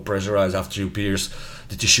 pressurize after you pierce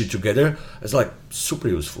the tissue together, it's like super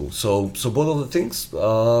useful. So both of the things,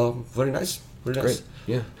 very nice, very nice. Great.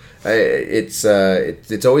 Yeah,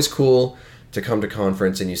 it's always cool to come to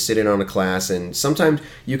conference and you sit in on a class, and sometimes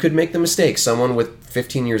you could make the mistake. Someone with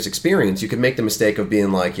 15 years experience, you could make the mistake of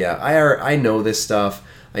being like, I know this stuff.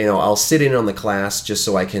 I'll sit in on the class just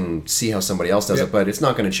so I can see how somebody else does it, but it's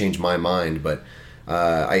not going to change my mind. But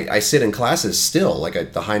I sit in classes still,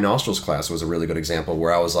 like the high nostrils class was a really good example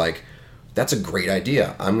where I was like, that's a great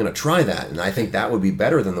idea. I'm going to try that. And I think that would be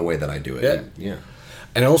better than the way that I do it. Yeah.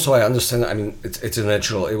 And also I understand, I mean, it's a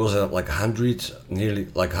natural, it was like 100, nearly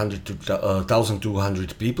like 100 to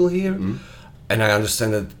 1,200 people here. And I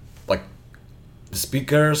understand that like the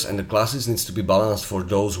speakers and the classes needs to be balanced for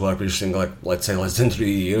those who are piercing like, let's say less than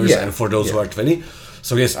 3 years and for those who are 20.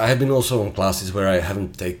 So yes, I have been also on classes where I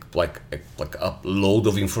haven't take like a load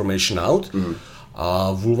of information out.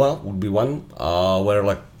 Vulva would be one where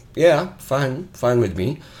like, fine with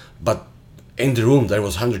me. But in the room there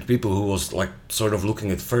was 100 people who was like sort of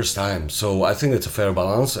looking at first time. So I think it's a fair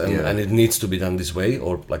balance and it needs to be done this way,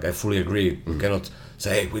 or like I fully agree. We cannot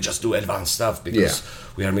say, hey, we just do advanced stuff because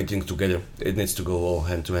we are meeting together. It needs to go all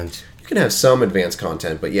hand to hand. You can have some advanced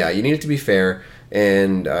content, but you need it to be fair.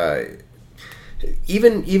 And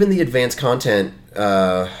even the advanced content,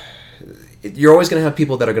 you're always going to have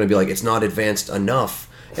people that are going to be like, it's not advanced enough.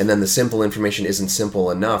 And then the simple information isn't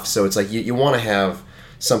simple enough. So it's like you want to have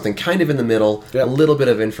something kind of in the middle, a little bit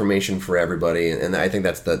of information for everybody. And I think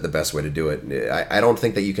that's the best way to do it. I don't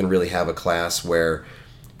think that you can really have a class where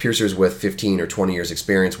piercers with 15 or 20 years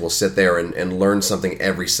experience will sit there and learn something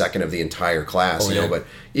every second of the entire class. But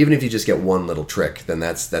even if you just get one little trick, then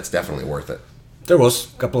that's definitely worth it. There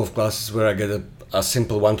was a couple of classes where I get a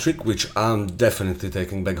simple one trick, which I'm definitely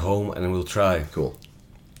taking back home and will try. Cool.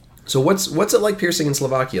 So what's it like piercing in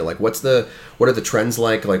Slovakia? Like what are the trends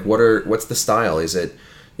like? Like what's the style? Is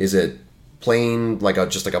it plain like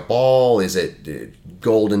just like a ball? Is it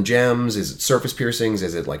gold and gems? Is it surface piercings?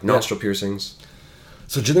 Is it like nostril piercings?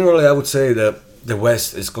 So generally I would say that the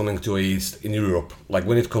West is coming to East in Europe. Like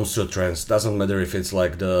when it comes to trends, doesn't matter if it's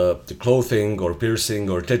like the clothing or piercing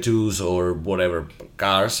or tattoos or whatever,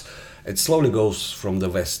 cars. It slowly goes from the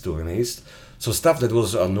West to an East. So stuff that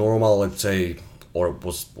was normal, let's say, or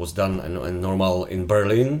was done and normal in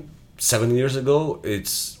Berlin 7 years ago. It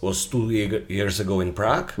was 2 years ago in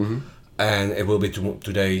Prague, and it will be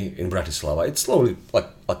today in Bratislava. It's slowly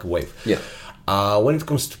like a wave. Yeah. When it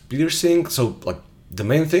comes to piercing, so like the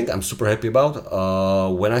main thing I'm super happy about,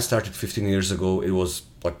 when I started 15 years ago, it was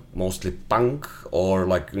like mostly punk or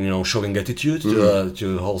like, showing attitude to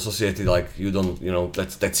the whole society. Like you don't,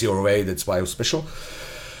 that's your way. That's why you're special.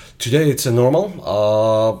 Today it's a normal.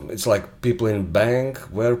 It's like people in bank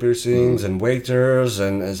wear piercings and waiters,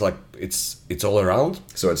 and it's like it's all around.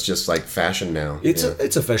 So it's just like fashion now. It's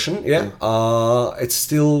a fashion, yeah. It's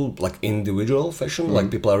still like individual fashion.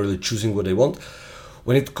 Like people are really choosing what they want.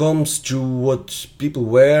 When it comes to what people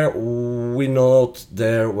wear, we're not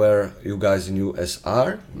there where you guys in US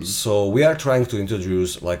are. So we are trying to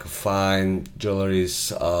introduce like fine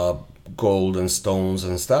jewelries, gold and stones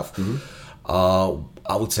and stuff.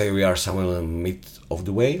 I would say we are somewhere in the mid of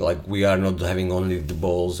the way. Like we are not having only the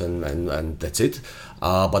balls and that's it.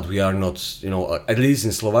 But we are not, at least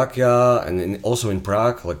in Slovakia and also in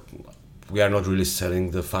Prague, like we are not really selling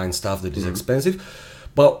the fine stuff that is expensive.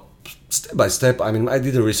 But step by step, I mean, I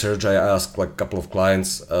did a research. I asked like a couple of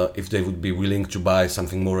clients if they would be willing to buy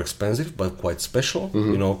something more expensive but quite special,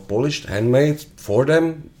 polished, handmade for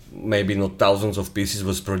them. Maybe not thousands of pieces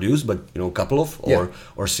was produced, but a couple of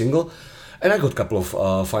or single. And I got a couple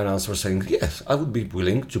of fine answers saying yes, I would be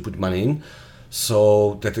willing to put money in.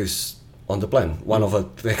 So that is on the plan. One of the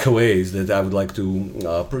takeaways that I would like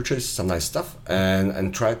to purchase some nice stuff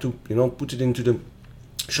and try to put it into the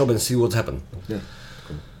shop and see what's happened. Yeah.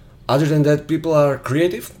 Other than that, people are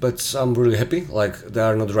creative, but I'm really happy. Like they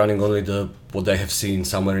are not running only what they have seen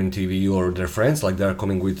somewhere in TV or their friends. Like they are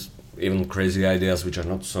coming with even crazy ideas which are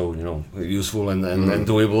not so useful and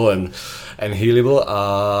doable and healable.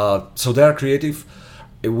 So they are creative.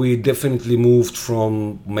 We definitely moved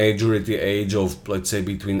from majority age of, let's say,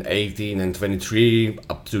 between 18 and 23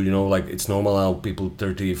 up to like it's normal now. People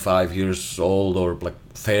 35 years old or like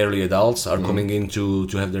fairly adults are coming in to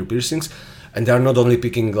have their piercings. And they are not only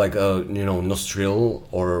picking like a nostril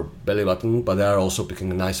or belly button, but they are also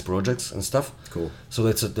picking nice projects and stuff. Cool. So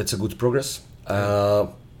that's a good progress.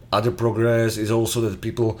 Other progress is also that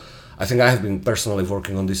people, I think I have been personally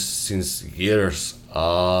working on this since years,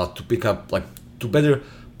 to pick up like to better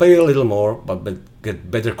pay a little more, but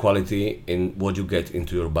get better quality in what you get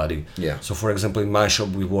into your body. Yeah. So for example, in my shop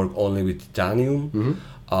we work only with titanium.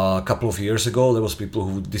 A couple of years ago, there was people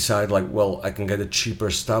who decide like, well, I can get a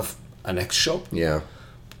cheaper stuff an next shop. Yeah.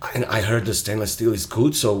 And I heard the stainless steel is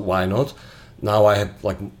good, so why not? Now I have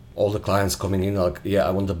like all the clients coming in like, yeah, I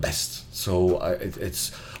want the best. So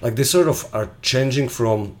it's like they sort of are changing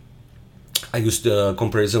from, I used the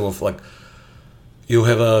comparison of like, you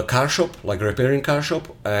have a car shop, like a repairing car shop,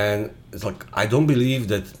 and it's like, I don't believe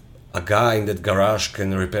that a guy in that garage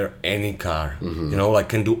can repair any car, like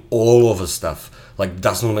can do all of the stuff. Like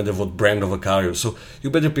does not matter what brand of a car you. So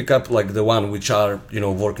you better pick up like the one which are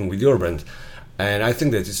working with your brand. And I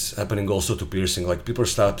think that is happening also to piercing. Like people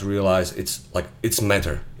start to realize it's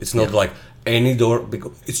matter. It's not like any door,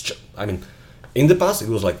 because it's in the past it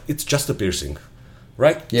was like it's just a piercing,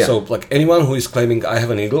 right? Yeah. So like anyone who is claiming I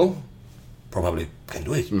have a needle probably can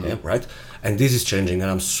do it, right? And this is changing,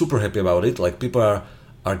 and I'm super happy about it. Like people are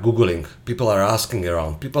googling, people are asking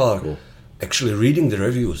around, people are actually reading the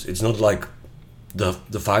reviews. It's not like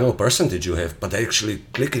the final percentage you have, but they actually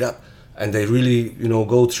click it up and they really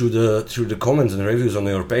go through the comments and reviews on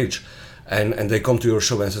your page, and they come to your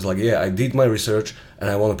shop and says like, yeah, I did my research and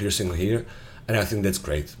I want a piercing here. And I think that's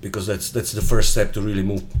great, because that's the first step to really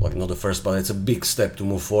move, like not the first, but it's a big step to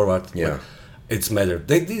move forward. Yeah. Like, it's matter.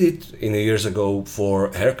 They did it years ago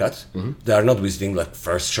for haircut. They are not visiting like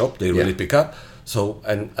first shop, they really pick up. So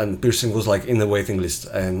and piercing was like in the waiting list,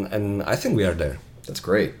 and I think we are there. That's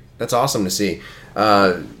great. That's awesome to see.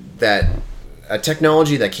 That a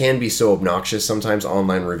technology that can be so obnoxious sometimes,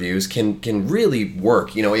 online reviews, can really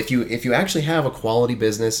work. If you actually have a quality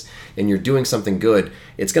business and you're doing something good,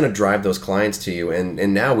 it's going to drive those clients to you.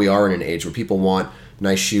 And now we are in an age where people want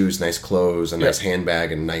nice shoes, nice clothes, a nice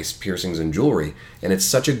handbag, and nice piercings and jewelry. And it's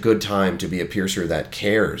such a good time to be a piercer that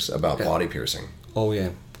cares about body piercing. Oh yeah,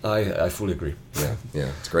 I fully agree.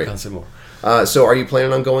 Yeah, it's great. Can't say more. So are you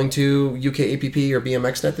planning on going to UKAPP or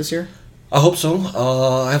BMXNet this year? I hope so.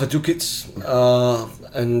 I have 2 kids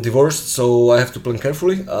and divorced, so I have to plan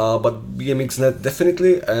carefully. But BMXNet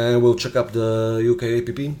definitely, and we'll check up the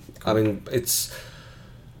UKAPP. I mean, it's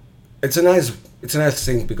a nice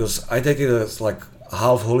thing, because I take it as like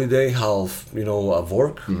half holiday, half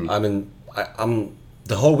work. I mean, I'm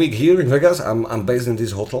the whole week here in Vegas. I'm based in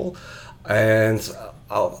this hotel, and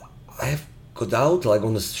I have got out like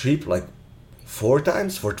on the street like 4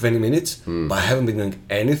 times for 20 minutes, but I haven't been doing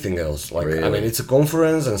anything else. Like, I Really? mean, it's a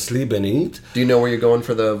conference and sleep and eat. Do you know where you're going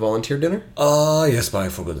for the volunteer dinner? Yes, but I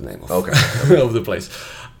forgot the name of, Okay. of the place.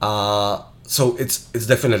 So it's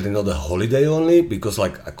definitely not a holiday only, because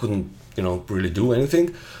like I couldn't, really do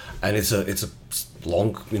anything. And it's a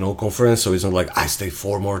long, conference, so it's not like I stay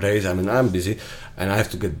 4 more days. I mean, I'm busy and I have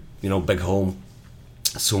to get, back home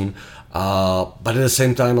soon. But at the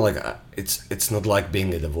same time, like it's not like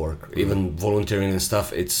being at the work, even volunteering and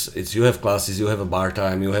stuff. It's you have classes, you have a bar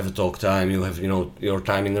time, you have a talk time, you have your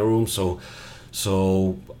time in the room. So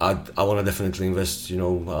I want to definitely invest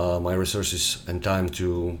my resources and time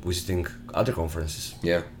to visiting other conferences.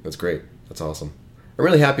 Yeah, that's great. That's awesome. I'm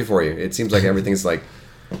really happy for you. It seems like everything's like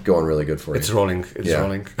going really good for you. It's rolling. It's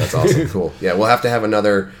rolling. That's awesome. Cool. Yeah, we'll have to have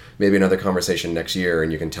maybe another conversation next year,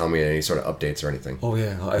 and you can tell me any sort of updates or anything. Oh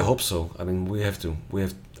yeah, I hope so. I mean, we have to.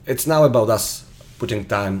 It's now about us putting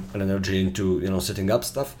time and energy into setting up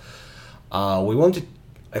stuff.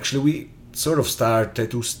 We sort of start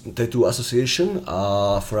tattoo association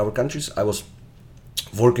for our countries. I was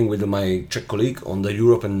working with my Czech colleague on the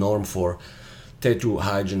European norm for tattoo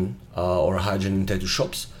hygiene or hygiene in tattoo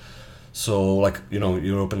shops. So like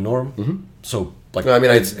European norm. Mm-hmm. So like Well, I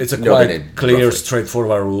mean, it's a know the quite name, clear, roughly.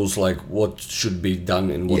 straightforward rules like what should be done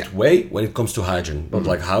in what Yeah. way when it comes to hygiene. Not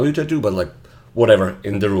like how you tattoo, but like whatever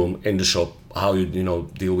in the room, in the shop, how you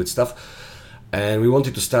deal with stuff. And we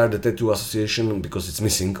wanted to start the tattoo association because it's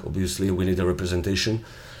missing. Obviously, we need a representation.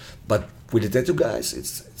 But with the tattoo guys,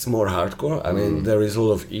 it's more hardcore. I mean, there is a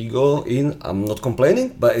lot of ego in. I'm not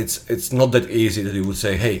complaining, but it's not that easy that you would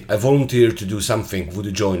say, "Hey, I volunteer to do something. Would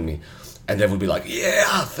you join me?" And they would be like,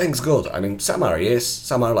 "Yeah, thanks God." I mean, some are yes,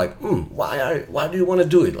 some are like, "Why do you want to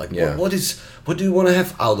do it? Like, Yeah. what do you want to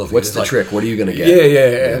have out of it?" What's It's the like, trick? What are you going to get?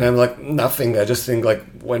 Yeah. And I'm like, nothing. I just think like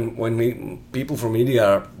when people from media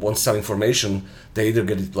want some information, they either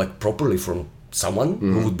get it like properly from someone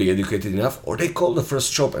who would be educated enough, or they call the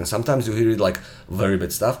first shop, and sometimes you hear it like very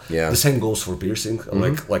bad stuff. Yeah. The same goes for piercing.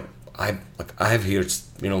 Like I have heard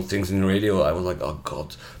things in the radio. I was like, oh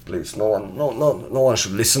God, please, no one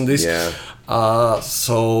should listen to this. Yeah.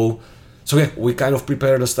 So yeah, we kind of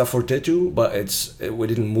prepared the stuff for tattoo, but we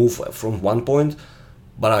didn't move from one point.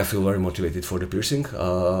 But I feel very motivated for the piercing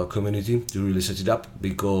community to really set it up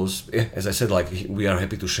because, as I said, like we are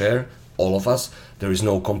happy to share, all of us. There is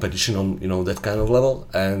no competition on that kind of level,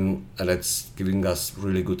 and that's giving us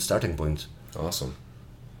really good starting point. Awesome.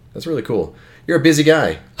 That's really cool. You're a busy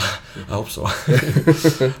guy. I hope so.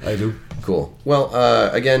 I do. Cool. Well,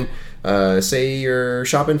 again, say your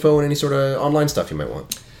shop info and any sort of online stuff you might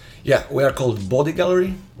want. Yeah, we are called Body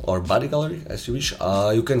Gallery or Body Gallery, as you wish.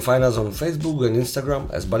 You can find us on Facebook and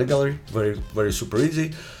Instagram as Body Gallery. Very, very super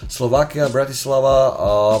easy. Slovakia,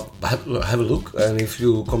 Bratislava. Have a look, and if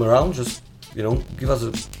you come around, just give us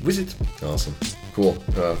a visit. Awesome. Cool.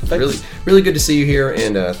 Thanks. Really, really good to see you here,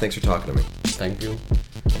 and thanks for talking to me. Thank you.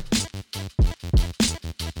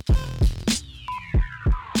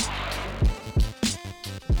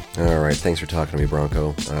 All right, thanks for talking to me,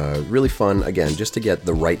 Bronco. Really fun, again, just to get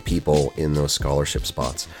the right people in those scholarship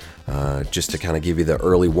spots. Just to kind of give you the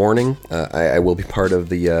early warning, I will be part of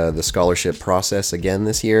the scholarship process again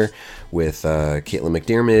this year with Caitlin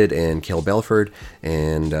McDermott and Cale Belford,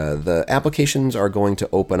 and the applications are going to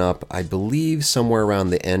open up, I believe, somewhere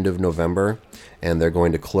around the end of November, and they're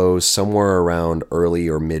going to close somewhere around early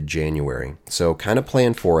or mid-January. So kind of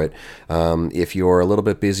plan for it. If you're a little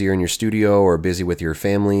bit busier in your studio or busy with your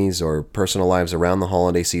families or personal lives around the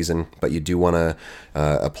holiday season, but you do want to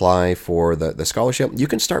apply for the scholarship, you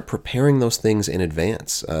can start preparing those things in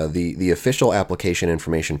advance. The official application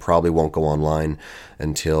information probably won't go online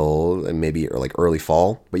until maybe like early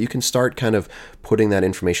fall, but you can start kind of putting that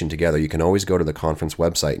information together. You can always go to the conference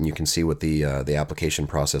website and you can see what the application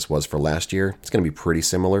process was for last year. It's going to be pretty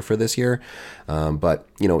similar for this year, but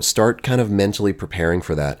start kind of mentally preparing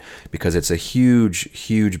for that because it's a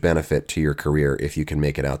huge benefit to your career if you can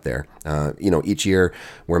make it out there. Each year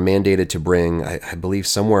we're mandated to bring, I believe,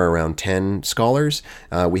 somewhere around 10 scholars.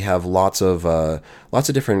 We have lots of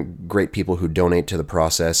different great people who donate to the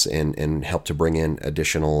process and help to bring in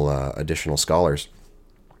additional scholars.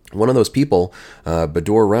 One of those people,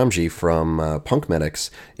 Badur Ramji from Punk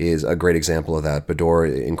Medics, is a great example of that. Badur,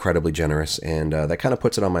 incredibly generous, and that kind of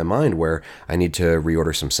puts it on my mind where I need to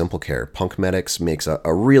reorder some Simple Care. Punk Medics makes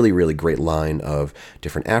a really, really great line of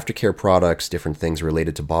different aftercare products, different things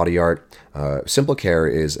related to body art. Simple Care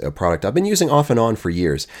is a product I've been using off and on for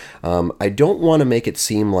years. I don't want to make it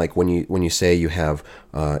seem like when you say you have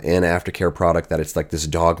an aftercare product that it's like this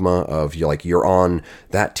dogma of you're on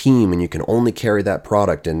that team and you can only carry that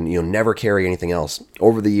product and and never carry anything else.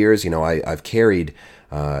 Over the years, I've carried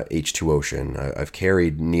H2 Ocean, I've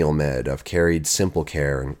carried NeilMed, I've carried Simple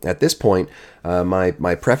Care. At this point,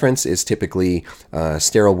 my preference is typically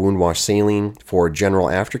sterile wound wash saline for general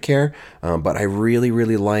aftercare, but I really,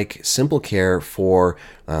 really like Simple Care for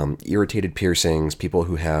irritated piercings, people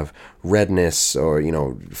who have redness or,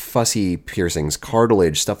 fussy piercings,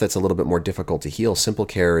 cartilage, stuff that's a little bit more difficult to heal. Simple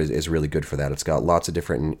Care is really good for that. It's got lots of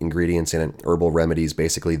different ingredients in it, herbal remedies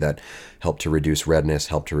basically that help to reduce redness,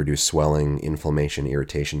 help to reduce swelling, inflammation,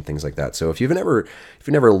 irritation, things like that. So if you've never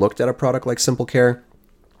looked at a product like Simple Care,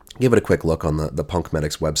 give it a quick look on the Punk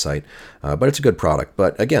Medics website, but it's a good product.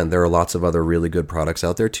 But again, there are lots of other really good products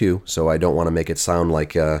out there too, so I don't want to make it sound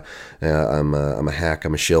like I'm a hack,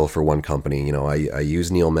 I'm a shill for one company. I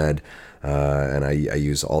use NeilMed, and I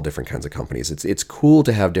use all different kinds of companies. It's cool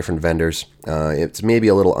to have different vendors. It's maybe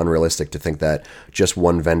a little unrealistic to think that just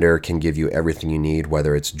one vendor can give you everything you need,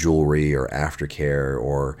 whether it's jewelry or aftercare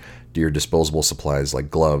or your disposable supplies like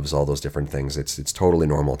gloves, all those different things. It's totally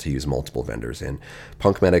normal to use multiple vendors, and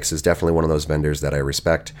Punk Medics is definitely one of those vendors that I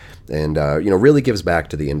respect and really gives back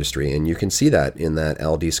to the industry, and you can see that in that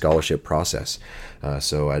LD scholarship process.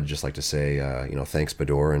 So I'd just like to say thanks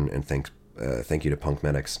Bador, and thank you to Punk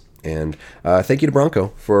Medics. And thank you to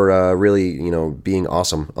Bronco for really being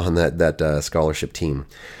awesome on that scholarship team.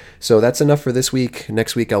 So that's enough for this week.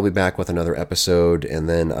 Next week I'll be back with another episode, and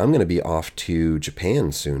then I'm going to be off to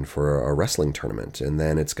Japan soon for a wrestling tournament, and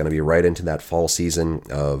then it's going to be right into that fall season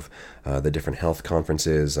of the different health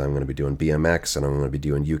conferences. I'm going to be doing BMX, and I'm going to be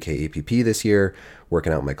doing UK APP this year,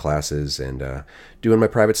 working out my classes, and doing my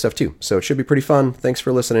private stuff too. So it should be pretty fun. Thanks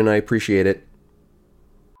for listening. I appreciate it.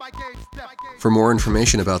 For more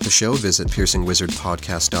information about the show, visit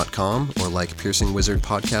piercingwizardpodcast.com or like Piercing Wizard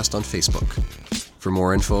Podcast on Facebook. For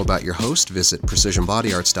more info about your host, visit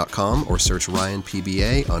precisionbodyarts.com or search Ryan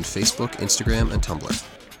PBA on Facebook, Instagram, and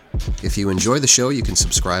Tumblr. If you enjoy the show, you can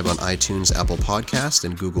subscribe on iTunes, Apple Podcast,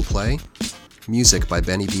 and Google Play. Music by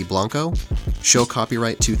Benny B. Blanco. Show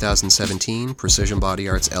copyright 2017, Precision Body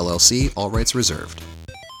Arts LLC, all rights reserved.